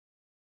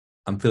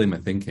 I'm feeling my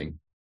thinking.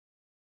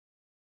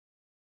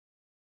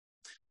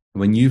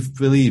 When you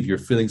believe you're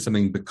feeling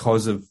something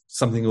because of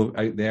something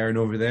out there and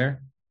over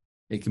there,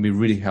 it can be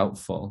really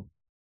helpful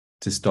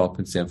to stop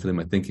and say, I'm feeling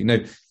my thinking. Now,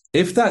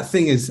 if that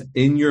thing is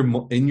in your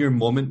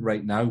moment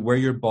right now, where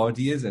your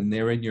body is and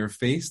they're in your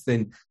face,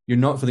 then you're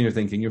not feeling your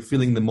thinking, you're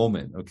feeling the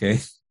moment, okay?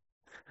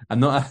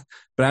 But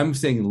I'm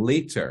saying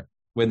later,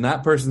 when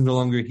that person's no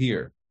longer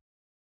here,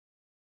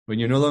 when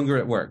you're no longer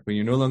at work, when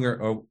you're no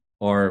longer,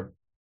 or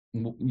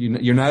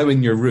you're now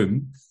in your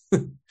room,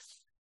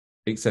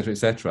 etc.,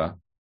 etc.,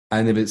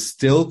 and if it's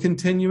still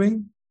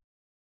continuing,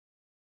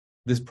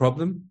 this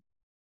problem,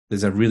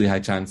 there's a really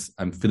high chance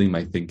I'm feeling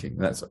my thinking.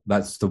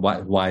 That's the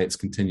why it's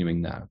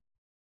continuing now.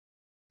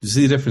 Do you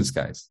see the difference,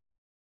 guys?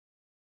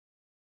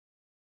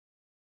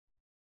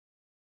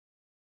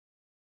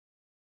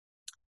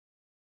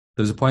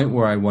 There's a point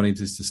where I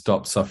wanted us to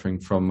stop suffering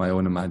from my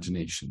own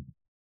imagination.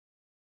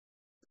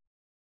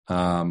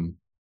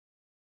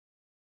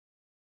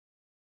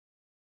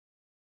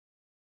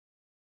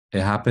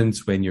 It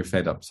happens when you're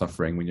fed up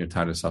suffering, when you're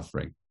tired of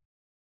suffering,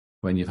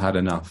 when you've had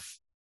enough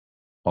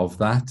of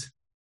that,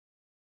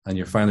 and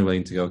you're finally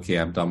willing to go, okay,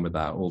 I'm done with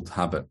that old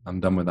habit. I'm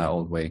done with that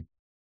old way.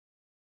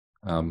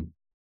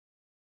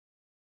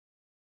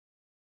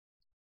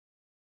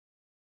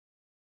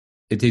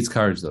 It takes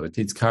courage, though. It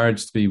takes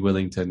courage to be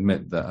willing to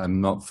admit that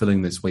I'm not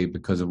feeling this way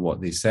because of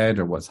what they said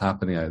or what's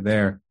happening out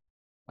there.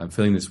 I'm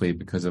feeling this way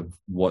because of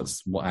what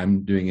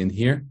I'm doing in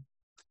here.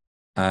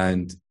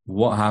 And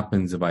what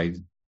happens if I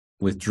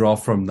withdraw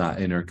from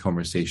that inner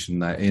conversation,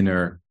 that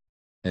inner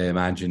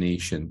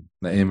imagination,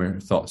 that inner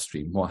thought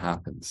stream? What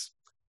happens?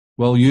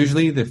 Well,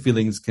 usually the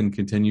feelings can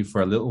continue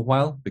for a little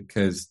while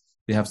because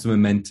they have some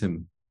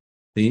momentum.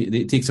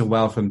 It takes a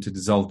while for them to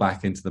dissolve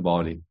back into the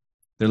body.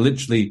 They're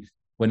literally,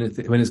 when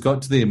it's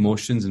got to the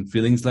emotions and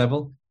feelings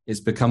level, it's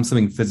become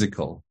something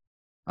physical.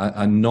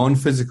 A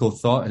non-physical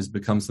thought has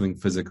become something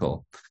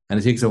physical. And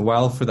it takes a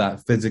while for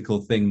that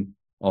physical thing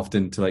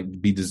often to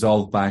like be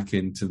dissolved back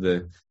into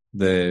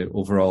the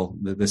overall,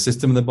 the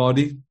system of the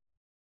body,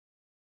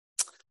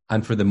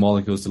 and for the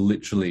molecules to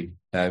literally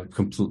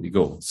completely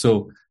go.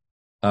 So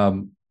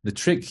the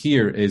trick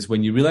here is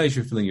when you realize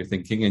you're feeling your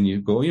thinking and you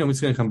go, I'm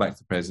just going to come back to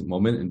the present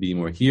moment and be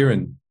more here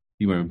and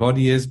be where my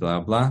body is, blah,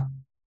 blah.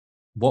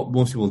 What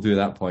most people do at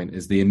that point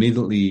is they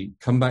immediately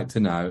come back to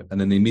now and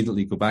then they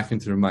immediately go back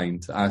into their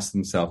mind to ask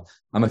themselves,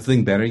 am I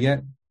feeling better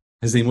yet?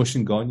 Has the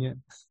emotion gone yet?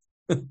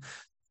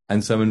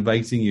 And so I'm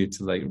inviting you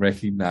to like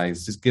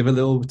recognize, just give a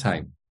little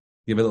time.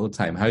 Give a little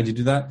time. How do you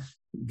do that?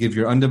 Give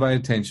your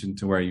undivided attention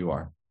to where you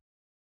are.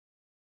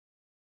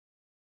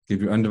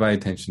 Give your undivided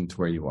attention to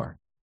where you are.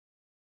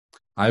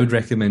 I would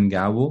recommend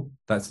Gawo.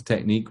 That's a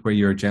technique where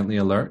you're gently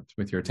alert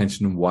with your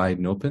attention wide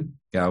and open.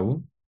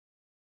 Gawo.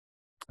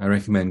 I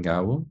recommend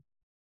Gawo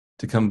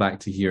to come back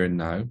to here and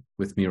now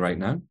with me right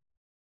now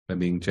by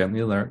being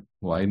gently alert,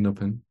 wide and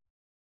open.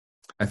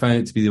 I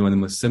find it to be one of the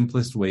most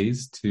simplest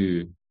ways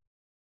to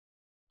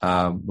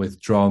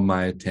withdraw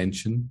my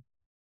attention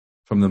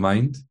from the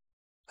mind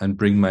and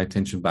bring my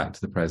attention back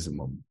to the present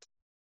moment.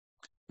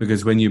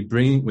 Because when you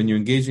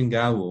engage in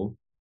Gawo,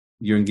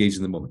 you're engaged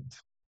in the moment.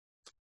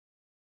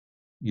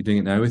 You doing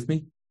it now with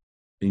me?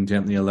 Being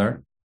gently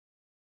alert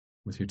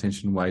with your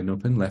attention wide and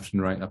open, left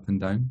and right, up and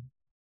down.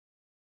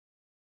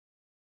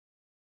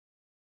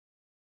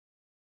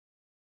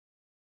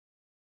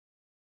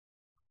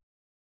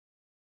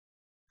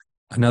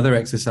 Another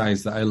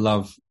exercise that I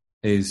love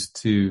is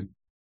to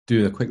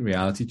do a quick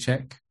reality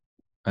check.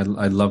 I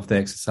love the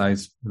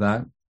exercise for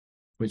that,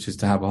 which is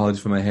to have a holiday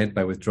from my head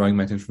by withdrawing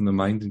my attention from the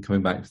mind and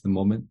coming back to the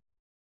moment.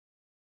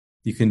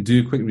 You can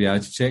do a quick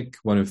reality check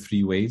one of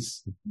three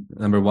ways.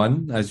 Number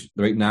one, as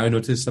right now,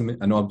 notice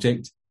an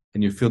object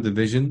in your field of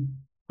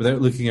vision without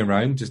looking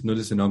around, just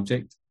notice an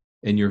object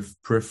in your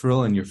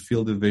peripheral and your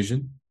field of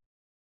vision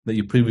that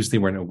you previously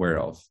weren't aware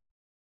of.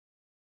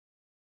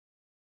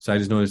 So I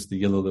just noticed the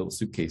yellow little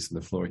suitcase on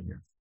the floor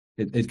here.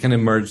 It kind of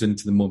merged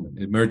into the moment.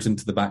 It merged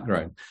into the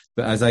background.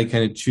 But as I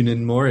kind of tune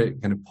in more,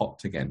 it kind of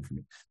popped again for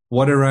me.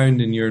 What around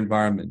in your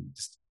environment?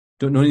 Just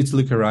no need to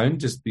look around.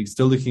 Just be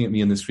still looking at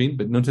me on the screen,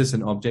 but notice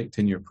an object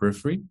in your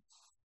periphery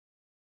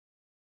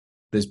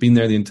that's been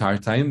there the entire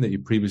time that you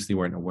previously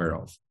weren't aware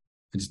of.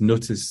 And just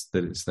notice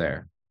that it's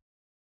there.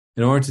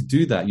 In order to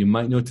do that, you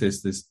might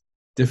notice this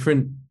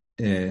different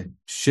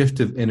shift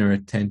of inner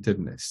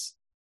attentiveness.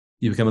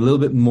 You become a little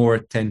bit more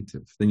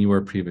attentive than you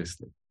were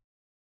previously.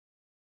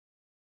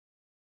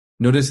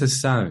 Notice a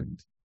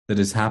sound that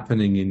is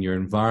happening in your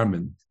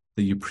environment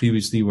that you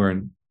previously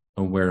weren't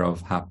aware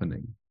of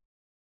happening.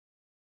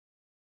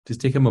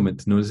 Just take a moment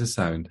to notice a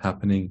sound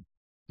happening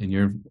in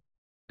your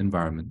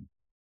environment.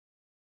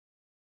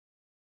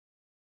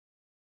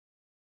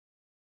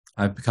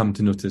 I've become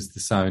to notice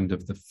the sound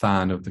of the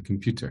fan of the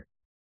computer.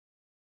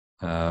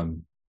 But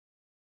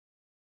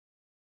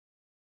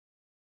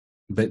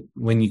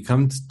when you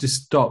come to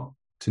stop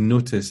to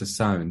notice a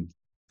sound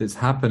that's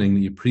happening that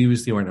you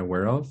previously weren't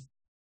aware of,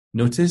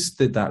 notice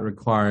that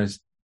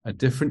requires a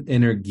different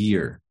inner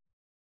gear,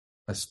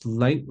 a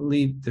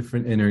slightly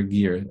different inner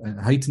gear,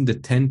 a heightened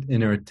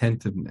inner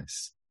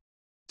attentiveness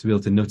to be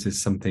able to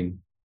notice something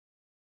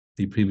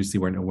that you previously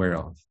weren't aware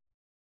of.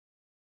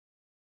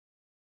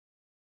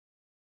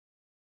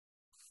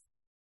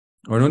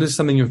 Or notice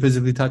something you're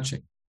physically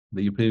touching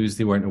that you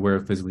previously weren't aware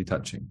of physically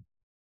touching.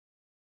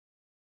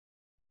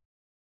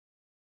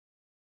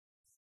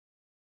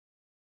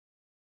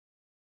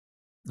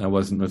 I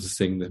wasn't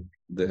noticing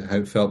how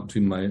it felt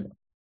between my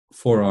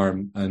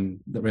forearm and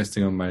the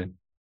resting on my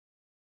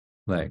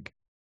leg.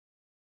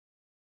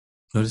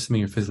 Notice something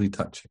you're physically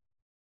touching.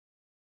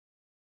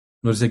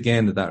 Notice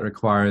again that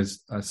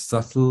requires a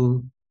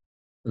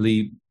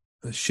subtly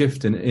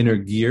shift in inner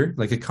gear,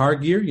 like a car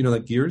gear,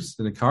 like gears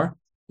in a car.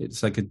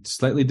 It's like a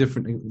slightly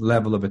different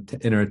level of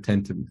inner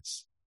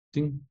attentiveness.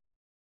 Ding.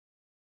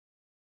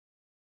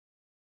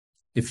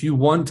 If you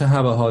want to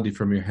have a holiday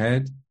from your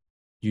head,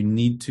 you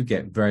need to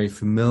get very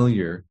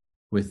familiar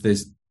with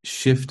this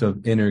shift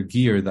of inner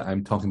gear that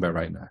I'm talking about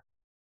right now.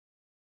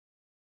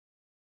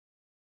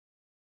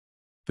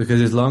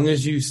 Because as long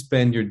as you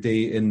spend your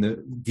day in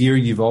the gear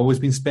you've always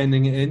been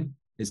spending it in,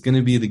 it's going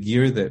to be the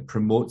gear that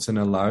promotes and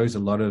allows a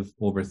lot of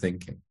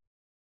overthinking.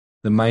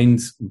 The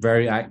mind's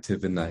very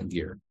active in that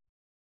gear.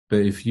 But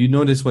if you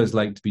notice what it's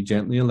like to be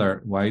gently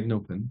alert, wide and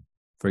open,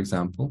 for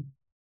example,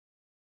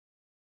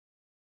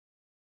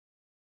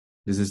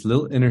 there's this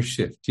little inner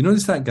shift. You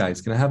notice that,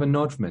 guys? Can I have a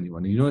nod from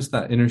anyone? You notice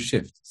that inner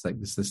shift? It's like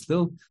this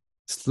little,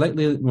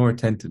 slightly more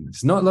attentiveness.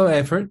 It's not a lot of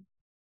effort.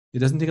 It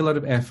doesn't take a lot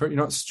of effort.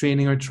 You're not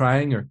straining or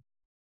trying or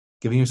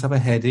giving yourself a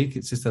headache.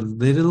 It's just a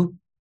little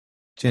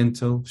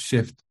gentle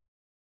shift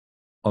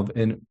of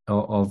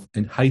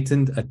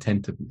heightened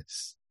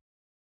attentiveness.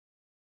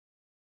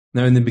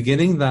 Now, in the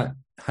beginning, that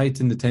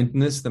heightened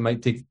attentiveness that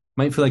might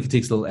feel like it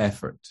takes a little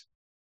effort,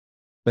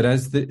 but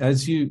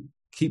as you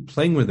keep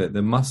playing with it,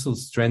 the muscle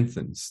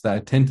strengthens. That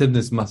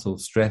attentiveness muscle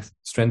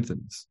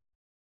strengthens,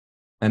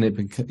 and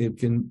it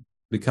can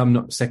become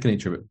not second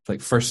nature, but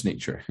like first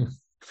nature.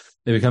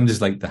 They become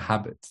just like the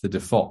habit, the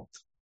default.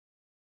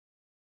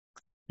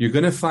 You're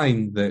going to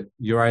find that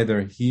you're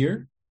either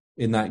here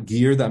in that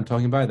gear that I'm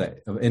talking about,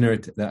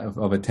 that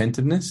of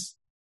attentiveness.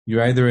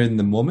 You're either in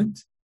the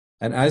moment,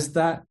 and as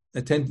that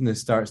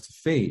attentiveness starts to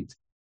fade,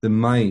 the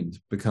mind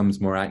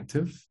becomes more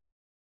active,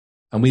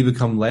 and we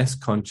become less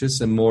conscious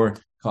and more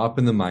caught up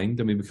in the mind,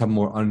 and we become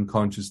more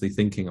unconsciously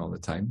thinking all the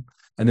time.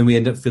 And then we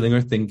end up feeling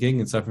our thinking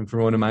and suffering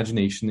from our own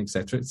imagination,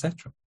 etc.,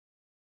 etc.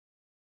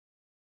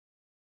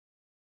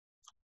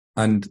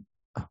 And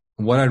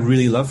what I'd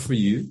really love for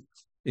you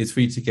is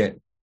for you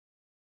to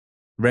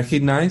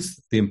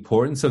recognize the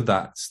importance of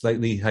that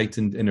slightly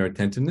heightened inner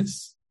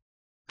attentiveness,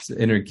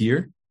 inner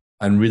gear,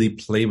 and really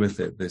play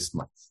with it this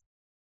month.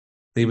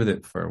 Play with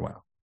it for a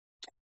while.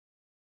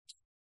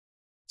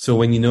 So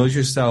when you notice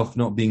yourself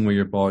not being where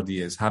your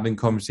body is, having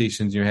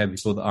conversations in your head with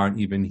people that aren't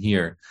even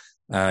here,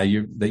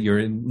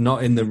 you're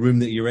not in the room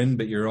that you're in,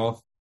 but you're off,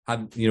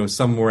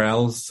 somewhere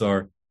else,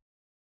 or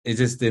it's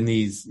just in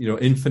these,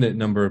 infinite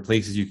number of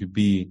places you could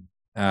be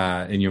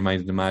in your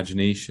mind and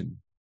imagination.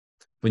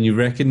 When you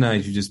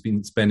recognize you've just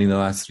been spending the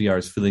last 3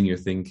 hours filling your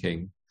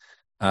thinking,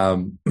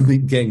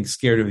 getting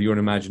scared of your own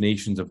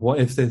imaginations of what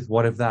if this,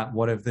 what if that,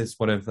 what if this,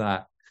 what if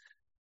that.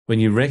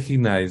 When you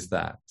recognize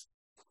that,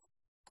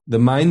 the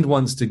mind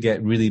wants to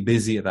get really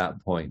busy at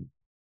that point.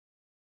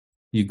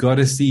 You got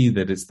to see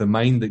that it's the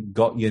mind that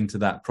got you into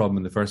that problem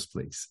in the first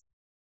place.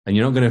 And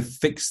you're not going to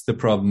fix the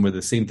problem with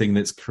the same thing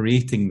that's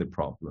creating the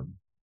problem.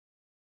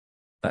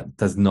 That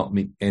does not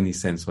make any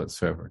sense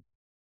whatsoever.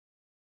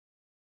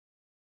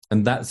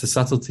 And that's the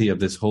subtlety of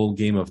this whole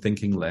game of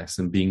thinking less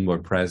and being more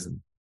present.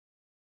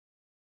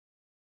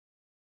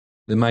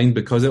 The mind,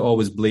 because it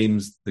always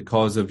blames the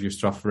cause of your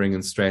suffering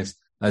and stress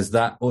as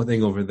that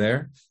thing over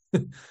there,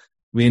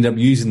 we end up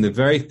using the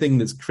very thing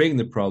that's creating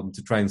the problem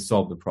to try and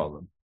solve the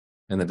problem.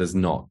 And that does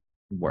not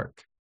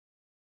work.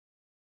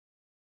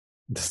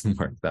 It doesn't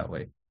work that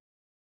way.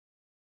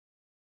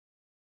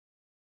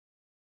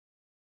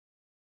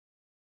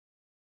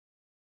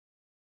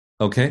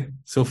 Okay,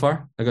 so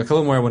far? I got a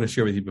couple more I want to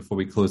share with you before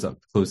we close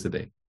the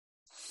day.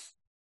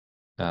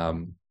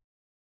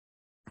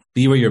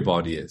 Be where your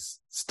body is.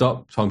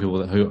 Stop talking to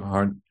people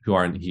who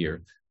aren't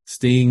here.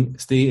 Stay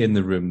in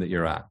the room that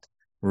you're at.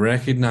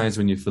 Recognize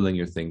when you're feeling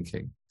your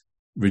thinking.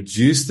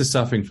 Reduce the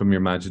suffering from your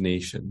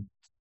imagination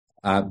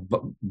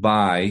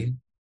by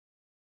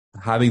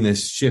having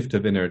this shift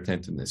of inner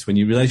attentiveness. When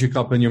you realize you're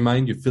caught up in your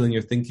mind, you're feeling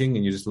your thinking,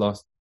 and you're just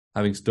lost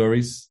having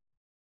stories,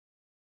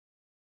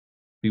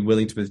 be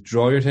willing to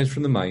withdraw your attention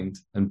from the mind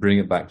and bring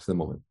it back to the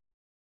moment.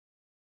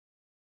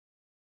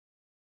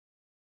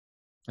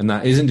 And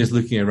that isn't just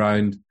looking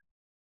around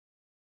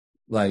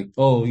like,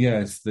 oh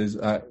yes, there's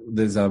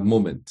a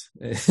moment.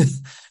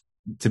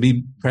 To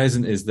be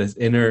present is this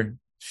inner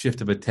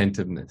shift of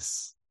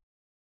attentiveness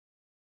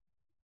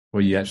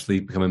where you actually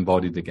become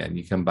embodied again.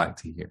 You come back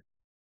to here.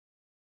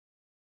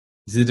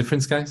 You see the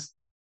difference, guys?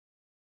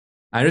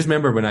 I just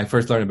remember when I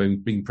first learned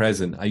about being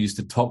present, I used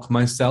to talk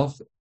myself.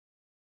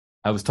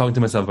 I was talking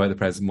to myself about the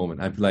present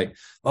moment. I'd be like,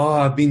 oh,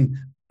 I've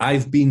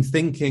been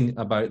thinking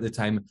about the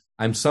time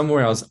I'm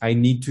somewhere else. I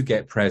need to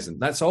get present.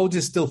 That's all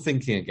just still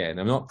thinking again.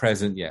 I'm not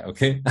present yet,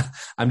 okay?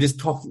 I'm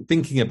just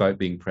thinking about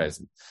being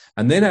present.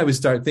 And then I would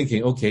start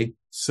thinking, okay,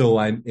 so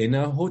I'm in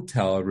a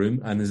hotel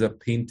room and there's a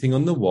painting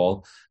on the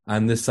wall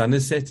and the sun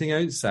is setting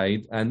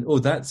outside and, oh,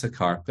 that's a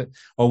carpet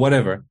or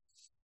whatever.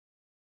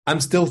 I'm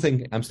still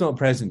thinking. I'm still not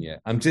present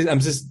yet. I'm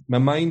just, my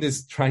mind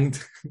is trying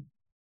to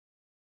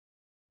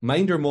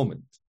mind or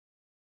moment.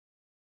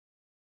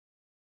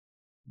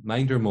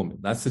 Mind or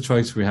moment. That's the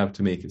choice we have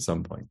to make at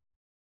some point.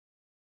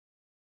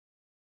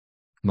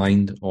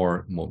 Mind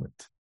or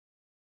moment.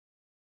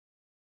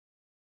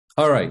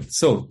 All right.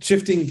 So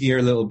shifting gear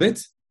a little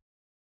bit.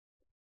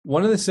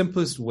 One of the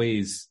simplest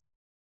ways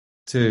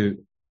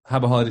to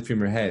have a holiday from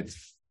your head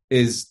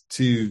is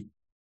to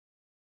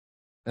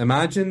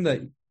imagine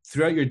that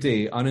throughout your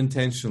day,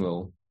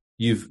 unintentional,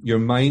 your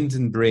mind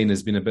and brain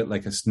has been a bit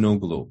like a snow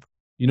globe.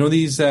 You know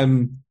these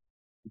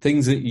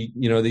things that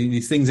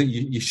these things that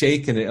you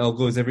shake and it all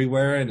goes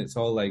everywhere and it's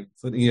all like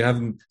you have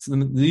them.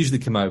 They usually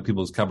come out of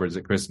people's cupboards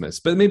at Christmas,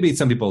 but maybe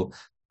some people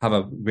have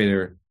a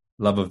greater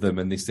love of them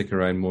and they stick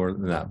around more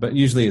than that. But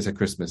usually it's a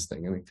Christmas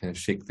thing and we kind of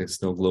shake the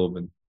snow globe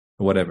and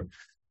whatever.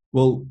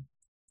 Well,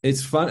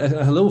 it's fun,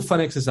 a little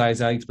fun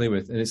exercise I like to play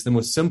with, and it's the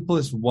most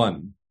simplest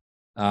one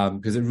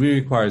because it really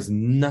requires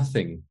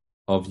nothing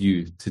of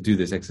you to do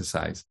this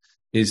exercise.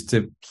 Is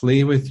to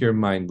play with your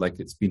mind like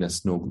it's been a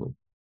snow globe.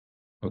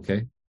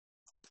 Okay.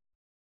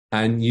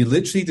 And you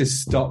literally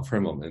just stop for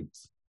a moment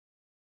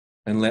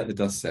and let the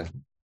dust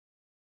settle.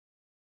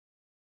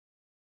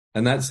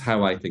 And that's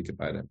how I think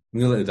about it. I'm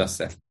going to let the dust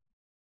settle.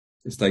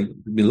 It's like,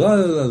 la,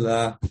 la, la,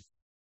 la.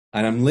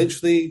 And I'm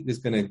literally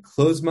just going to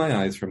close my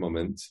eyes for a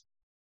moment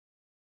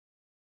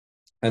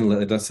and let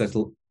the dust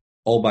settle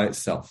all by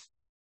itself.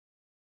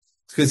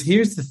 Because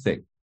here's the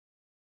thing.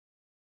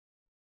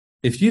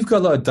 If you've got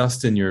a lot of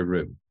dust in your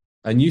room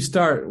and you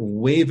start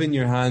waving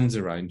your hands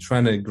around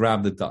trying to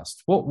grab the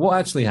dust, what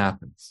actually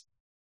happens?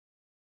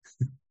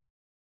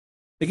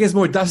 It gets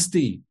more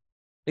dusty.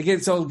 It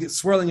gets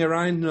swirling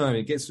around. No,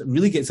 it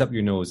really gets up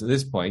your nose at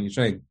this point. You're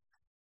trying.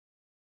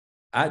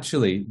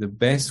 Actually, the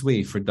best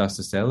way for dust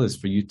to settle is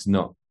for you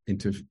to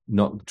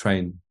not try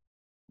and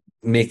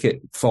make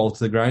it fall to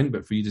the ground,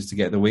 but for you just to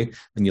get in the way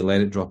and you let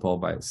it drop all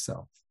by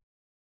itself.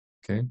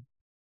 Okay.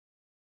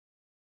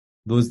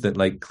 Those that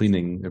like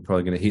cleaning are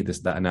probably going to hate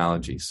that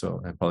analogy.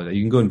 So I apologize.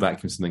 You can go and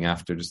vacuum something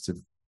after just to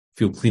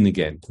feel clean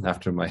again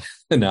after my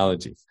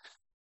analogy.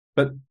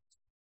 But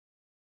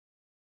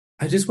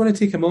I just want to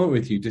take a moment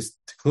with you just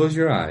to close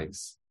your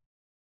eyes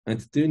and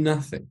to do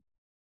nothing.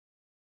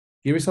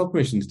 Give yourself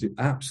permission to do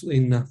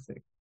absolutely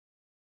nothing.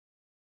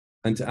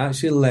 And to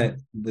actually let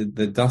the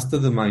dust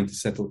of the mind to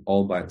settle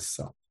all by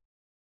itself.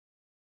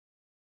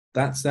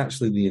 That's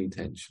actually the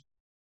intention.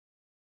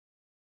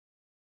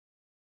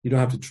 You don't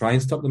have to try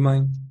and stop the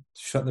mind,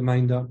 shut the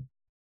mind up.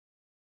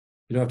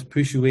 You don't have to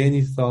push away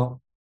any thought.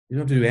 You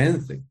don't have to do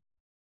anything.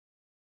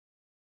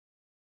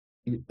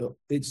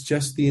 It's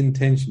just the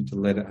intention to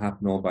let it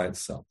happen all by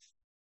itself.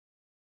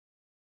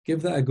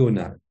 Give that a go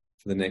now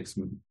for the next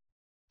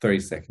 30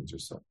 seconds or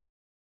so.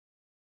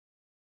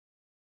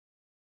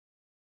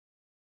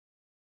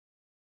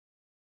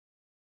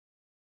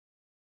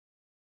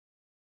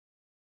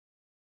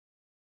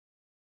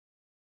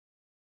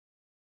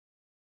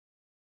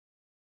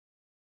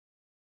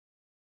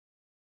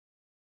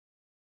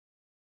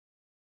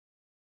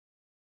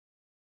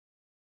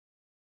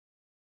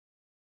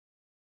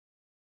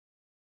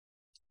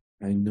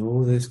 I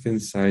know this can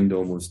sound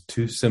almost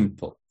too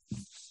simple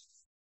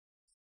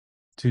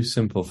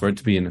for it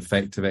to be an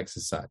effective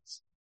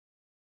exercise.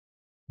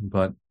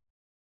 But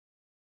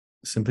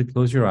simply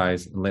close your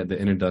eyes and let the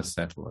inner dust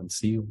settle and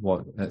see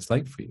what that's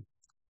like for you.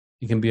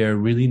 It can be a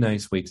really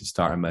nice way to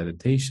start a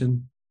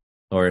meditation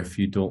Or if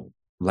you don't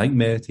like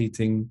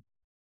meditating,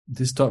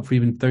 just stop for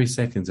even 30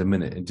 seconds, a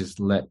minute, and just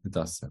let the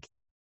dust settle.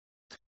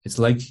 It's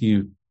like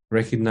you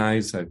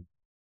recognize that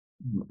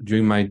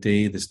during my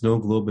day, the snow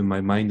globe in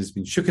my mind has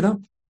been shooken up,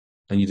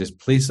 and you just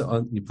place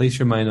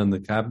your mind on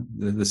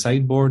the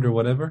sideboard or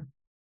whatever,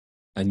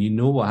 and you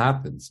know what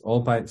happens.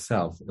 All by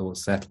itself, it will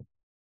settle.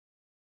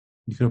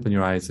 You can open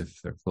your eyes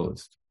if they're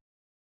closed.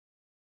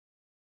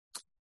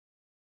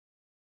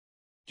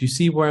 Do you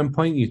see where I'm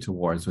pointing you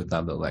towards with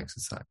that little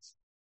exercise?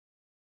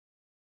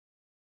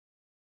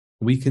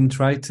 There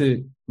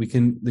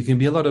can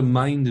be a lot of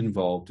mind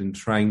involved in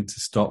trying to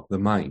stop the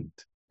mind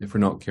if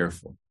we're not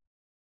careful.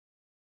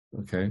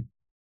 Okay?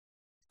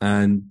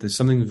 And there's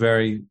something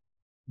very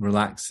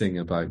relaxing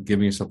about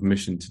giving yourself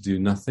permission to do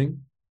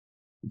nothing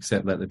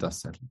except let the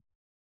dust settle.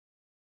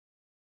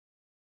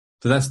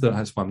 So that's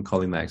what I'm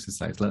calling that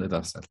exercise. Let the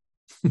dust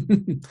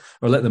settle.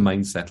 Or let the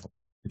mind settle,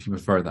 if you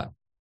prefer that.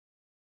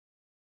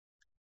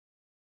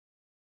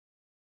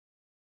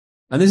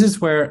 And this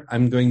is where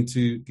I'm going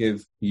to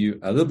give you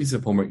a little piece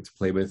of homework to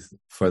play with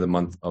for the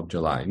month of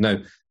July. Now,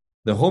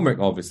 the homework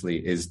obviously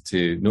is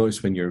to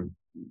notice when you're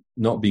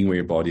not being where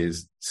your body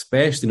is,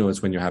 especially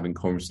notice when you're having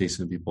conversations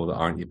with people that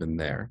aren't even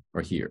there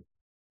or here.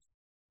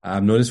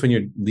 Notice when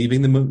you're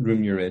leaving the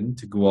room you're in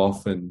to go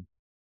off and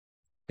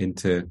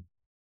into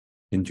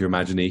your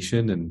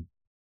imagination,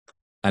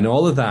 and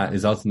all of that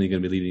is ultimately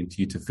going to be leading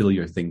to you to feel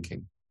your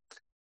thinking.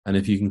 And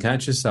if you can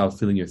catch yourself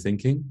feeling your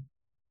thinking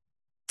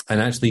and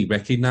actually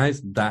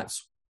recognize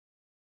that's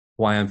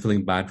why I'm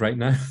feeling bad right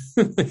now.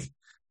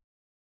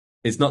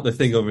 It's not the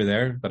thing over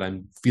there, but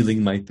I'm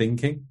feeling my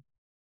thinking.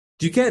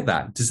 Do you get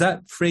that? Does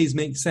that phrase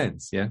make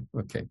sense? Yeah?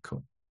 Okay,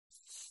 cool.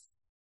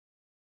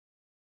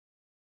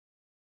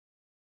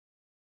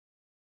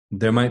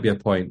 There might be a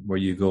point where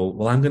you go,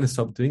 well, I'm going to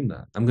stop doing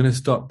that. I'm going to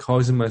stop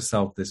causing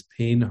myself this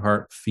pain,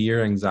 hurt,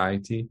 fear,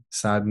 anxiety,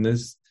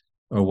 sadness,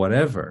 or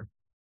whatever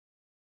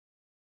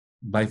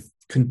by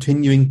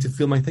continuing to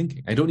feel my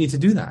thinking. I don't need to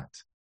do that.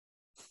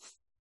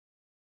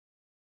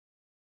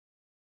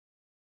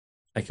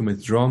 I can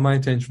withdraw my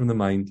attention from the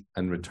mind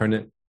and return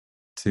it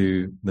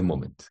to the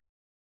moment.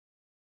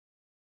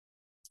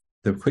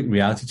 The quick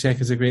reality check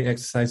is a great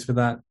exercise for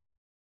that.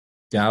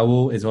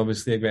 Gawo is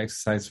obviously a great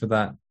exercise for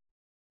that.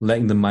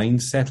 Letting the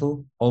mind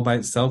settle all by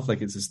itself,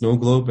 like it's a snow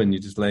globe, and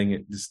you're just letting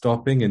it, just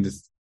stopping, and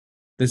just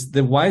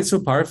why it's so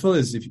powerful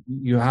is if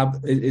you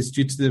have, it's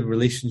due to the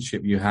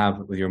relationship you have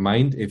with your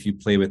mind if you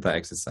play with that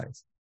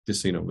exercise.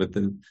 Just so you know, with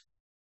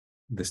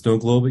the snow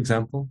globe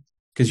example,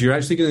 because you're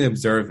actually going to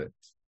observe it,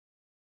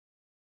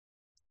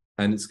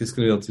 and it's just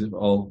going to be able to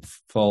all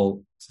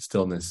fall to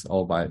stillness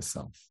all by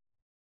itself.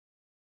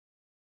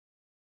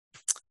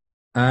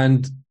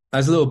 And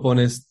as a little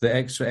bonus, the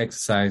extra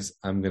exercise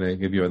I'm going to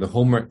give you, or the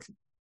homework,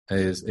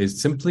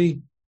 is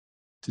simply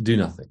to do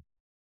nothing.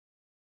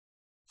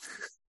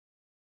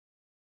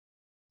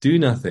 Do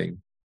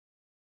nothing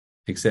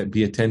except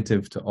be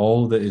attentive to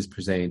all that is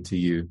presented to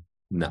you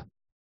now.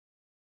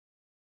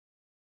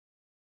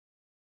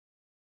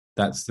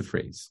 That's the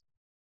phrase.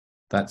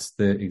 That's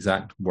the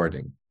exact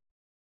wording.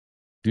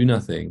 Do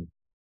nothing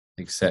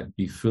except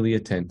be fully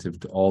attentive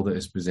to all that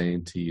is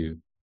presented to you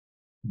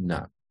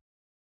now.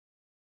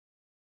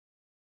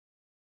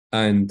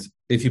 And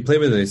if you play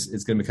with this,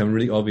 it's going to become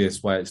really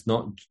obvious why it's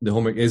not, the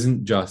homework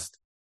isn't just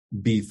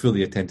be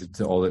fully attentive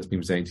to all that's being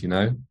presented to you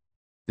now.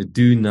 To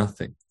do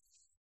nothing.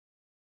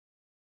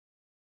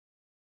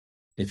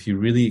 If you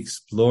really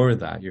explore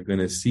that, you're going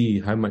to see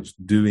how much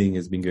doing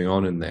has been going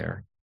on in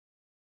there.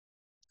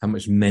 How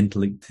much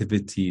mental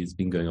activity has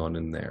been going on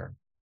in there.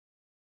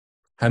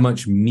 How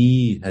much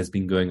me has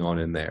been going on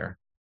in there.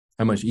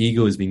 How much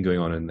ego has been going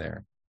on in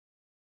there.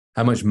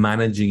 How much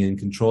managing and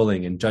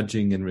controlling and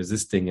judging and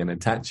resisting and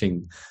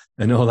attaching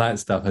and all that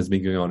stuff has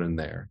been going on in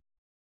there.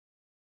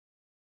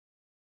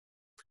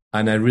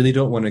 And I really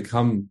don't want to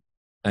come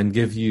and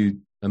give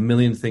you a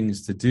million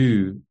things to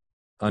do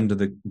under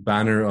the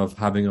banner of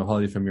having a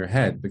holiday from your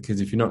head,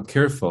 because if you're not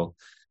careful,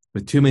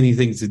 with too many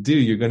things to do,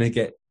 you're going to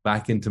get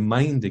back into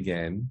mind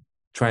again,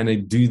 trying to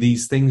do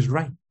these things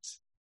right.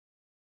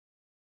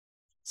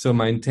 So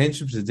my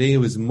intention for today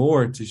was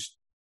more to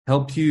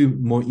help you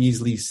more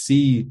easily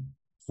see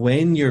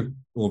when you're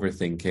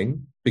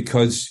overthinking,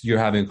 because you're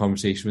having a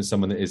conversation with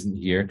someone that isn't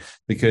here,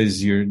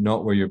 because you're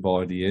not where your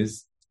body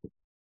is,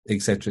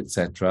 etc.,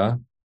 etc.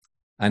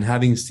 And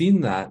having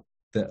seen that,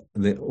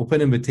 the open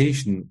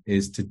invitation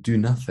is to do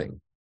nothing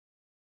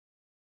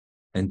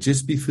and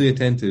just be fully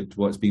attentive to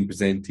what's being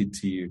presented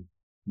to you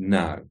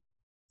now,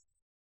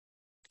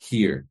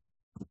 here,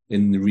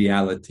 in the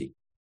reality.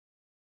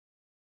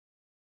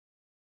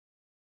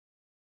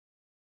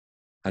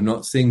 I'm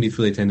not saying be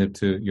fully attentive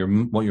to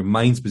what your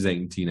mind's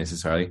presenting to you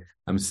necessarily.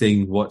 I'm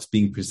saying what's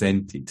being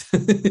presented.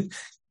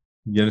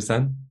 You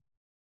understand?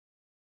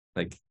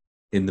 Like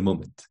in the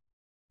moment,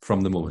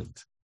 from the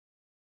moment.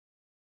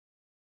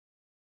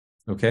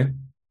 Okay?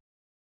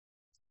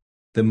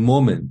 The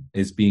moment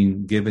is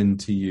being given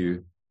to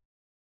you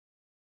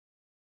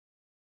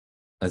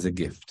as a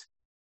gift.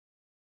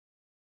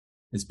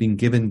 It's being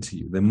given to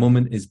you. The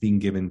moment is being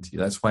given to you.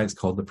 That's why it's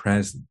called the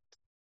present.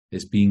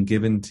 It's being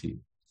given to you.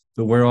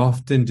 But we're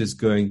often just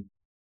going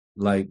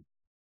like,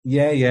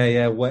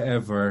 yeah,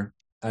 whatever.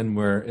 And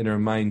we're in our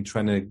mind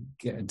trying to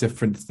get a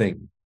different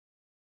thing.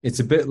 It's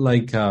a bit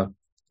like a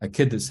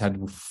kid that's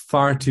had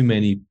far too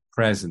many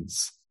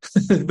presents.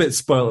 A bit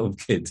spoiled little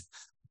kid.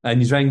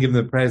 And you try and give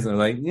them a present.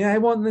 They're like, yeah, I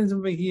want this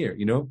over here,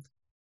 you know?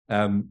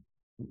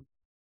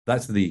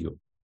 That's the ego.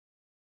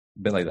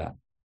 A bit like that,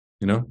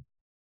 you know?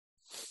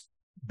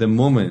 The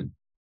moment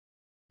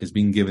is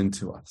being given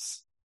to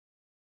us.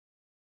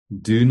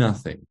 Do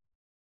nothing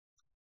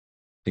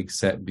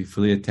except be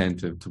fully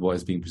attentive to what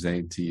is being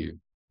presented to you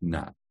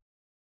now.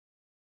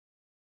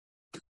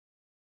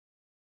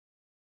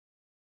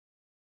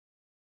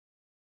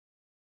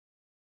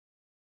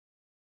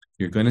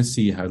 You're going to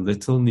see how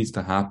little needs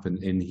to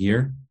happen in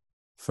here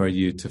for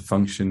you to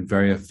function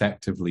very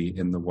effectively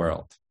in the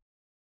world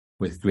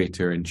with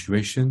greater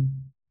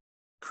intuition,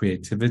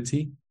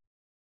 creativity,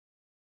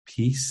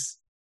 peace,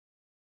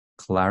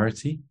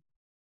 clarity,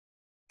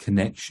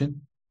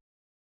 connection,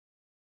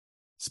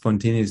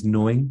 spontaneous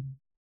knowing,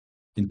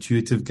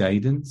 intuitive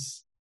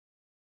guidance.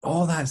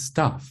 All that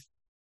stuff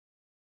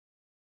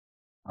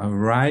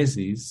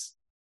arises.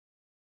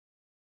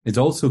 It's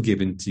also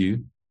given to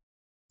you.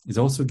 It's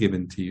also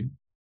given to you.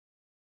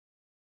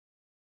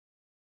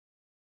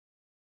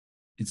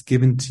 It's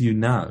given to you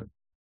now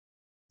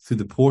through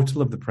the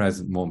portal of the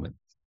present moment.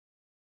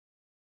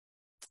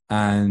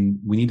 And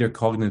we need our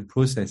cognitive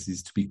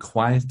processes to be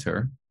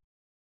quieter,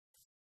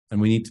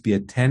 and we need to be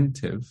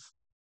attentive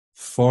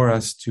for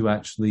us to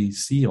actually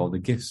see all the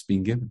gifts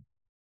being given.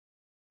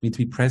 We need to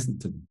be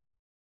present to them.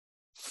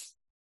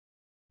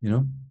 You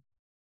know?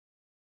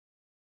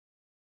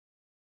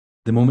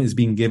 The moment is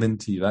being given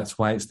to you. That's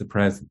why it's the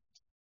present.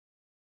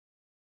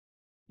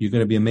 You're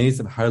going to be amazed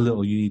at how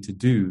little you need to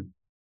do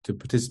to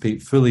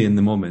participate fully in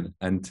the moment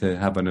and to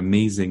have an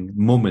amazing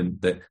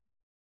moment that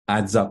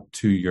adds up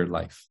to your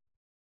life.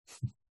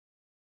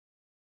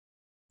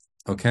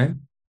 Okay?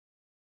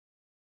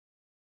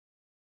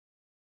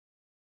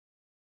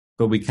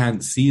 But we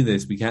can't see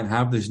this. We can't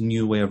have this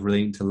new way of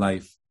relating to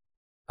life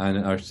and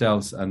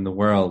ourselves and the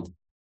world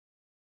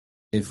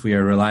if we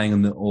are relying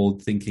on the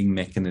old thinking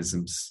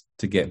mechanisms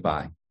to get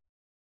by.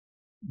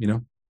 You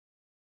know?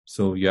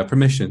 So you have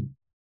permission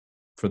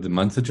for the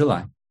month of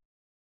July,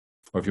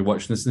 or if you're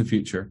watching this in the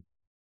future,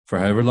 for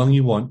however long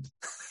you want,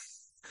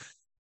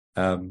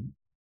 to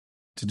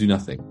do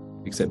nothing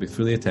except be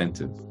fully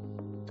attentive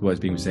to what is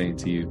being presented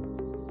to you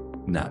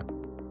now.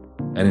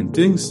 And in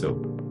doing so,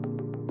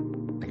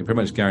 I can pretty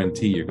much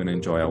guarantee you're going to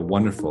enjoy a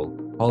wonderful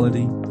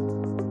holiday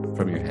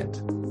from your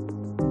head.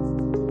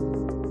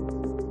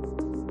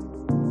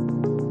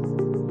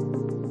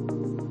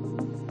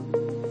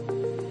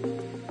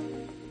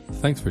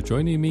 Thanks for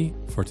joining me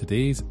for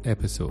today's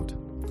episode.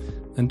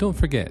 And don't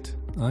forget,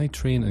 I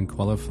train and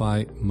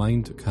qualify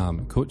Mind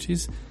Calm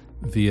coaches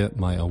via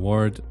my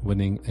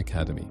award-winning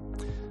academy.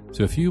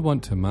 So if you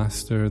want to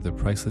master the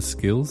priceless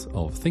skills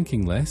of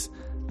thinking less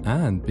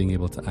and being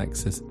able to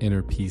access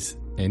inner peace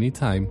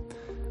anytime,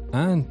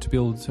 and to be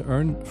able to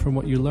earn from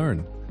what you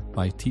learn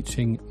by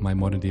teaching my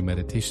modern day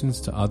meditations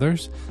to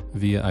others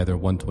via either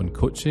one-to-one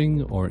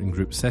coaching or in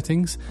group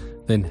settings,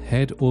 then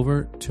head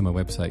over to my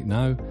website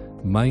now,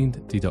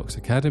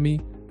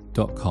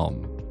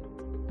 minddetoxacademy.com.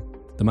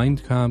 The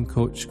Mind Calm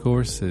Coach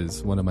course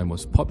is one of my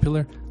most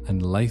popular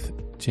and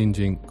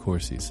life-changing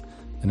courses.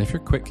 And if you're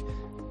quick,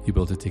 you'll be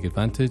able to take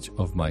advantage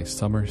of my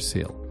summer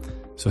sale.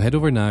 So head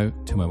over now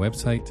to my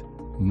website,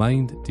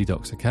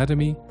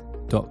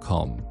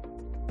 minddetoxacademy.com.